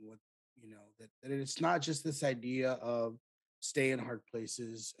 and what that it's not just this idea of stay in hard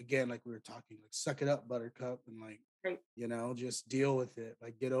places. Again, like we were talking, like, suck it up, buttercup, and like, right. Just deal with it,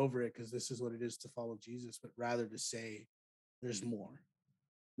 like, get over it, because this is what it is to follow Jesus. But rather to say, there's more,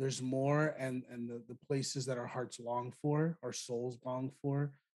 and the places that our hearts long for, our souls long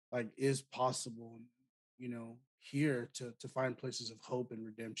for, like, is possible, here to find places of hope and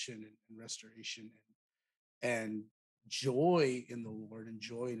redemption, and restoration, and joy in the Lord, and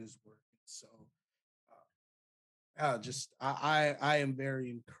joy in His work. And so just I am very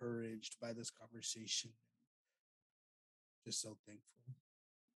encouraged by this conversation. Just so thankful.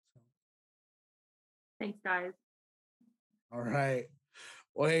 So. Thanks, guys. All right.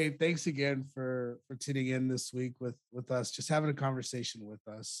 Well, hey, thanks again for tuning in this week with us, just having a conversation with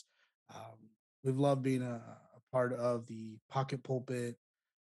us. We've loved being a part of the Pocket Pulpit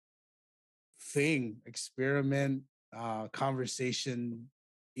experiment, conversation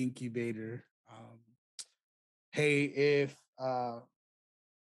incubator. Hey,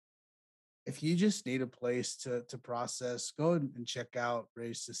 if you just need a place to process, go and check out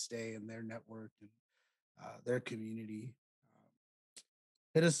Raised to Stay and their network and their community.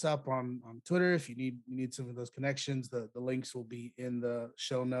 Hit us up on Twitter if you need some of those connections. The links will be in the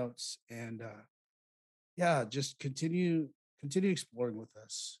show notes. And just continue exploring with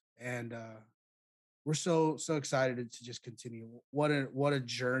us. And we're so excited to just continue. What a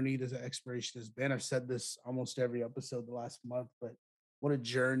journey this exploration has been. I've said this almost every episode the last month, but what a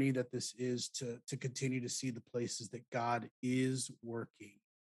journey that this is to continue to see the places that God is working,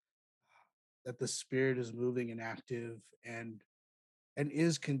 that the Spirit is moving and active, and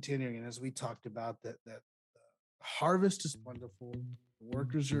is continuing. And as we talked about, that the harvest is plentiful, the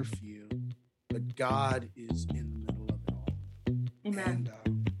workers are few, but God is in the middle of it all. Amen.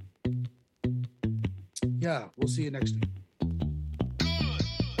 And we'll see you next week.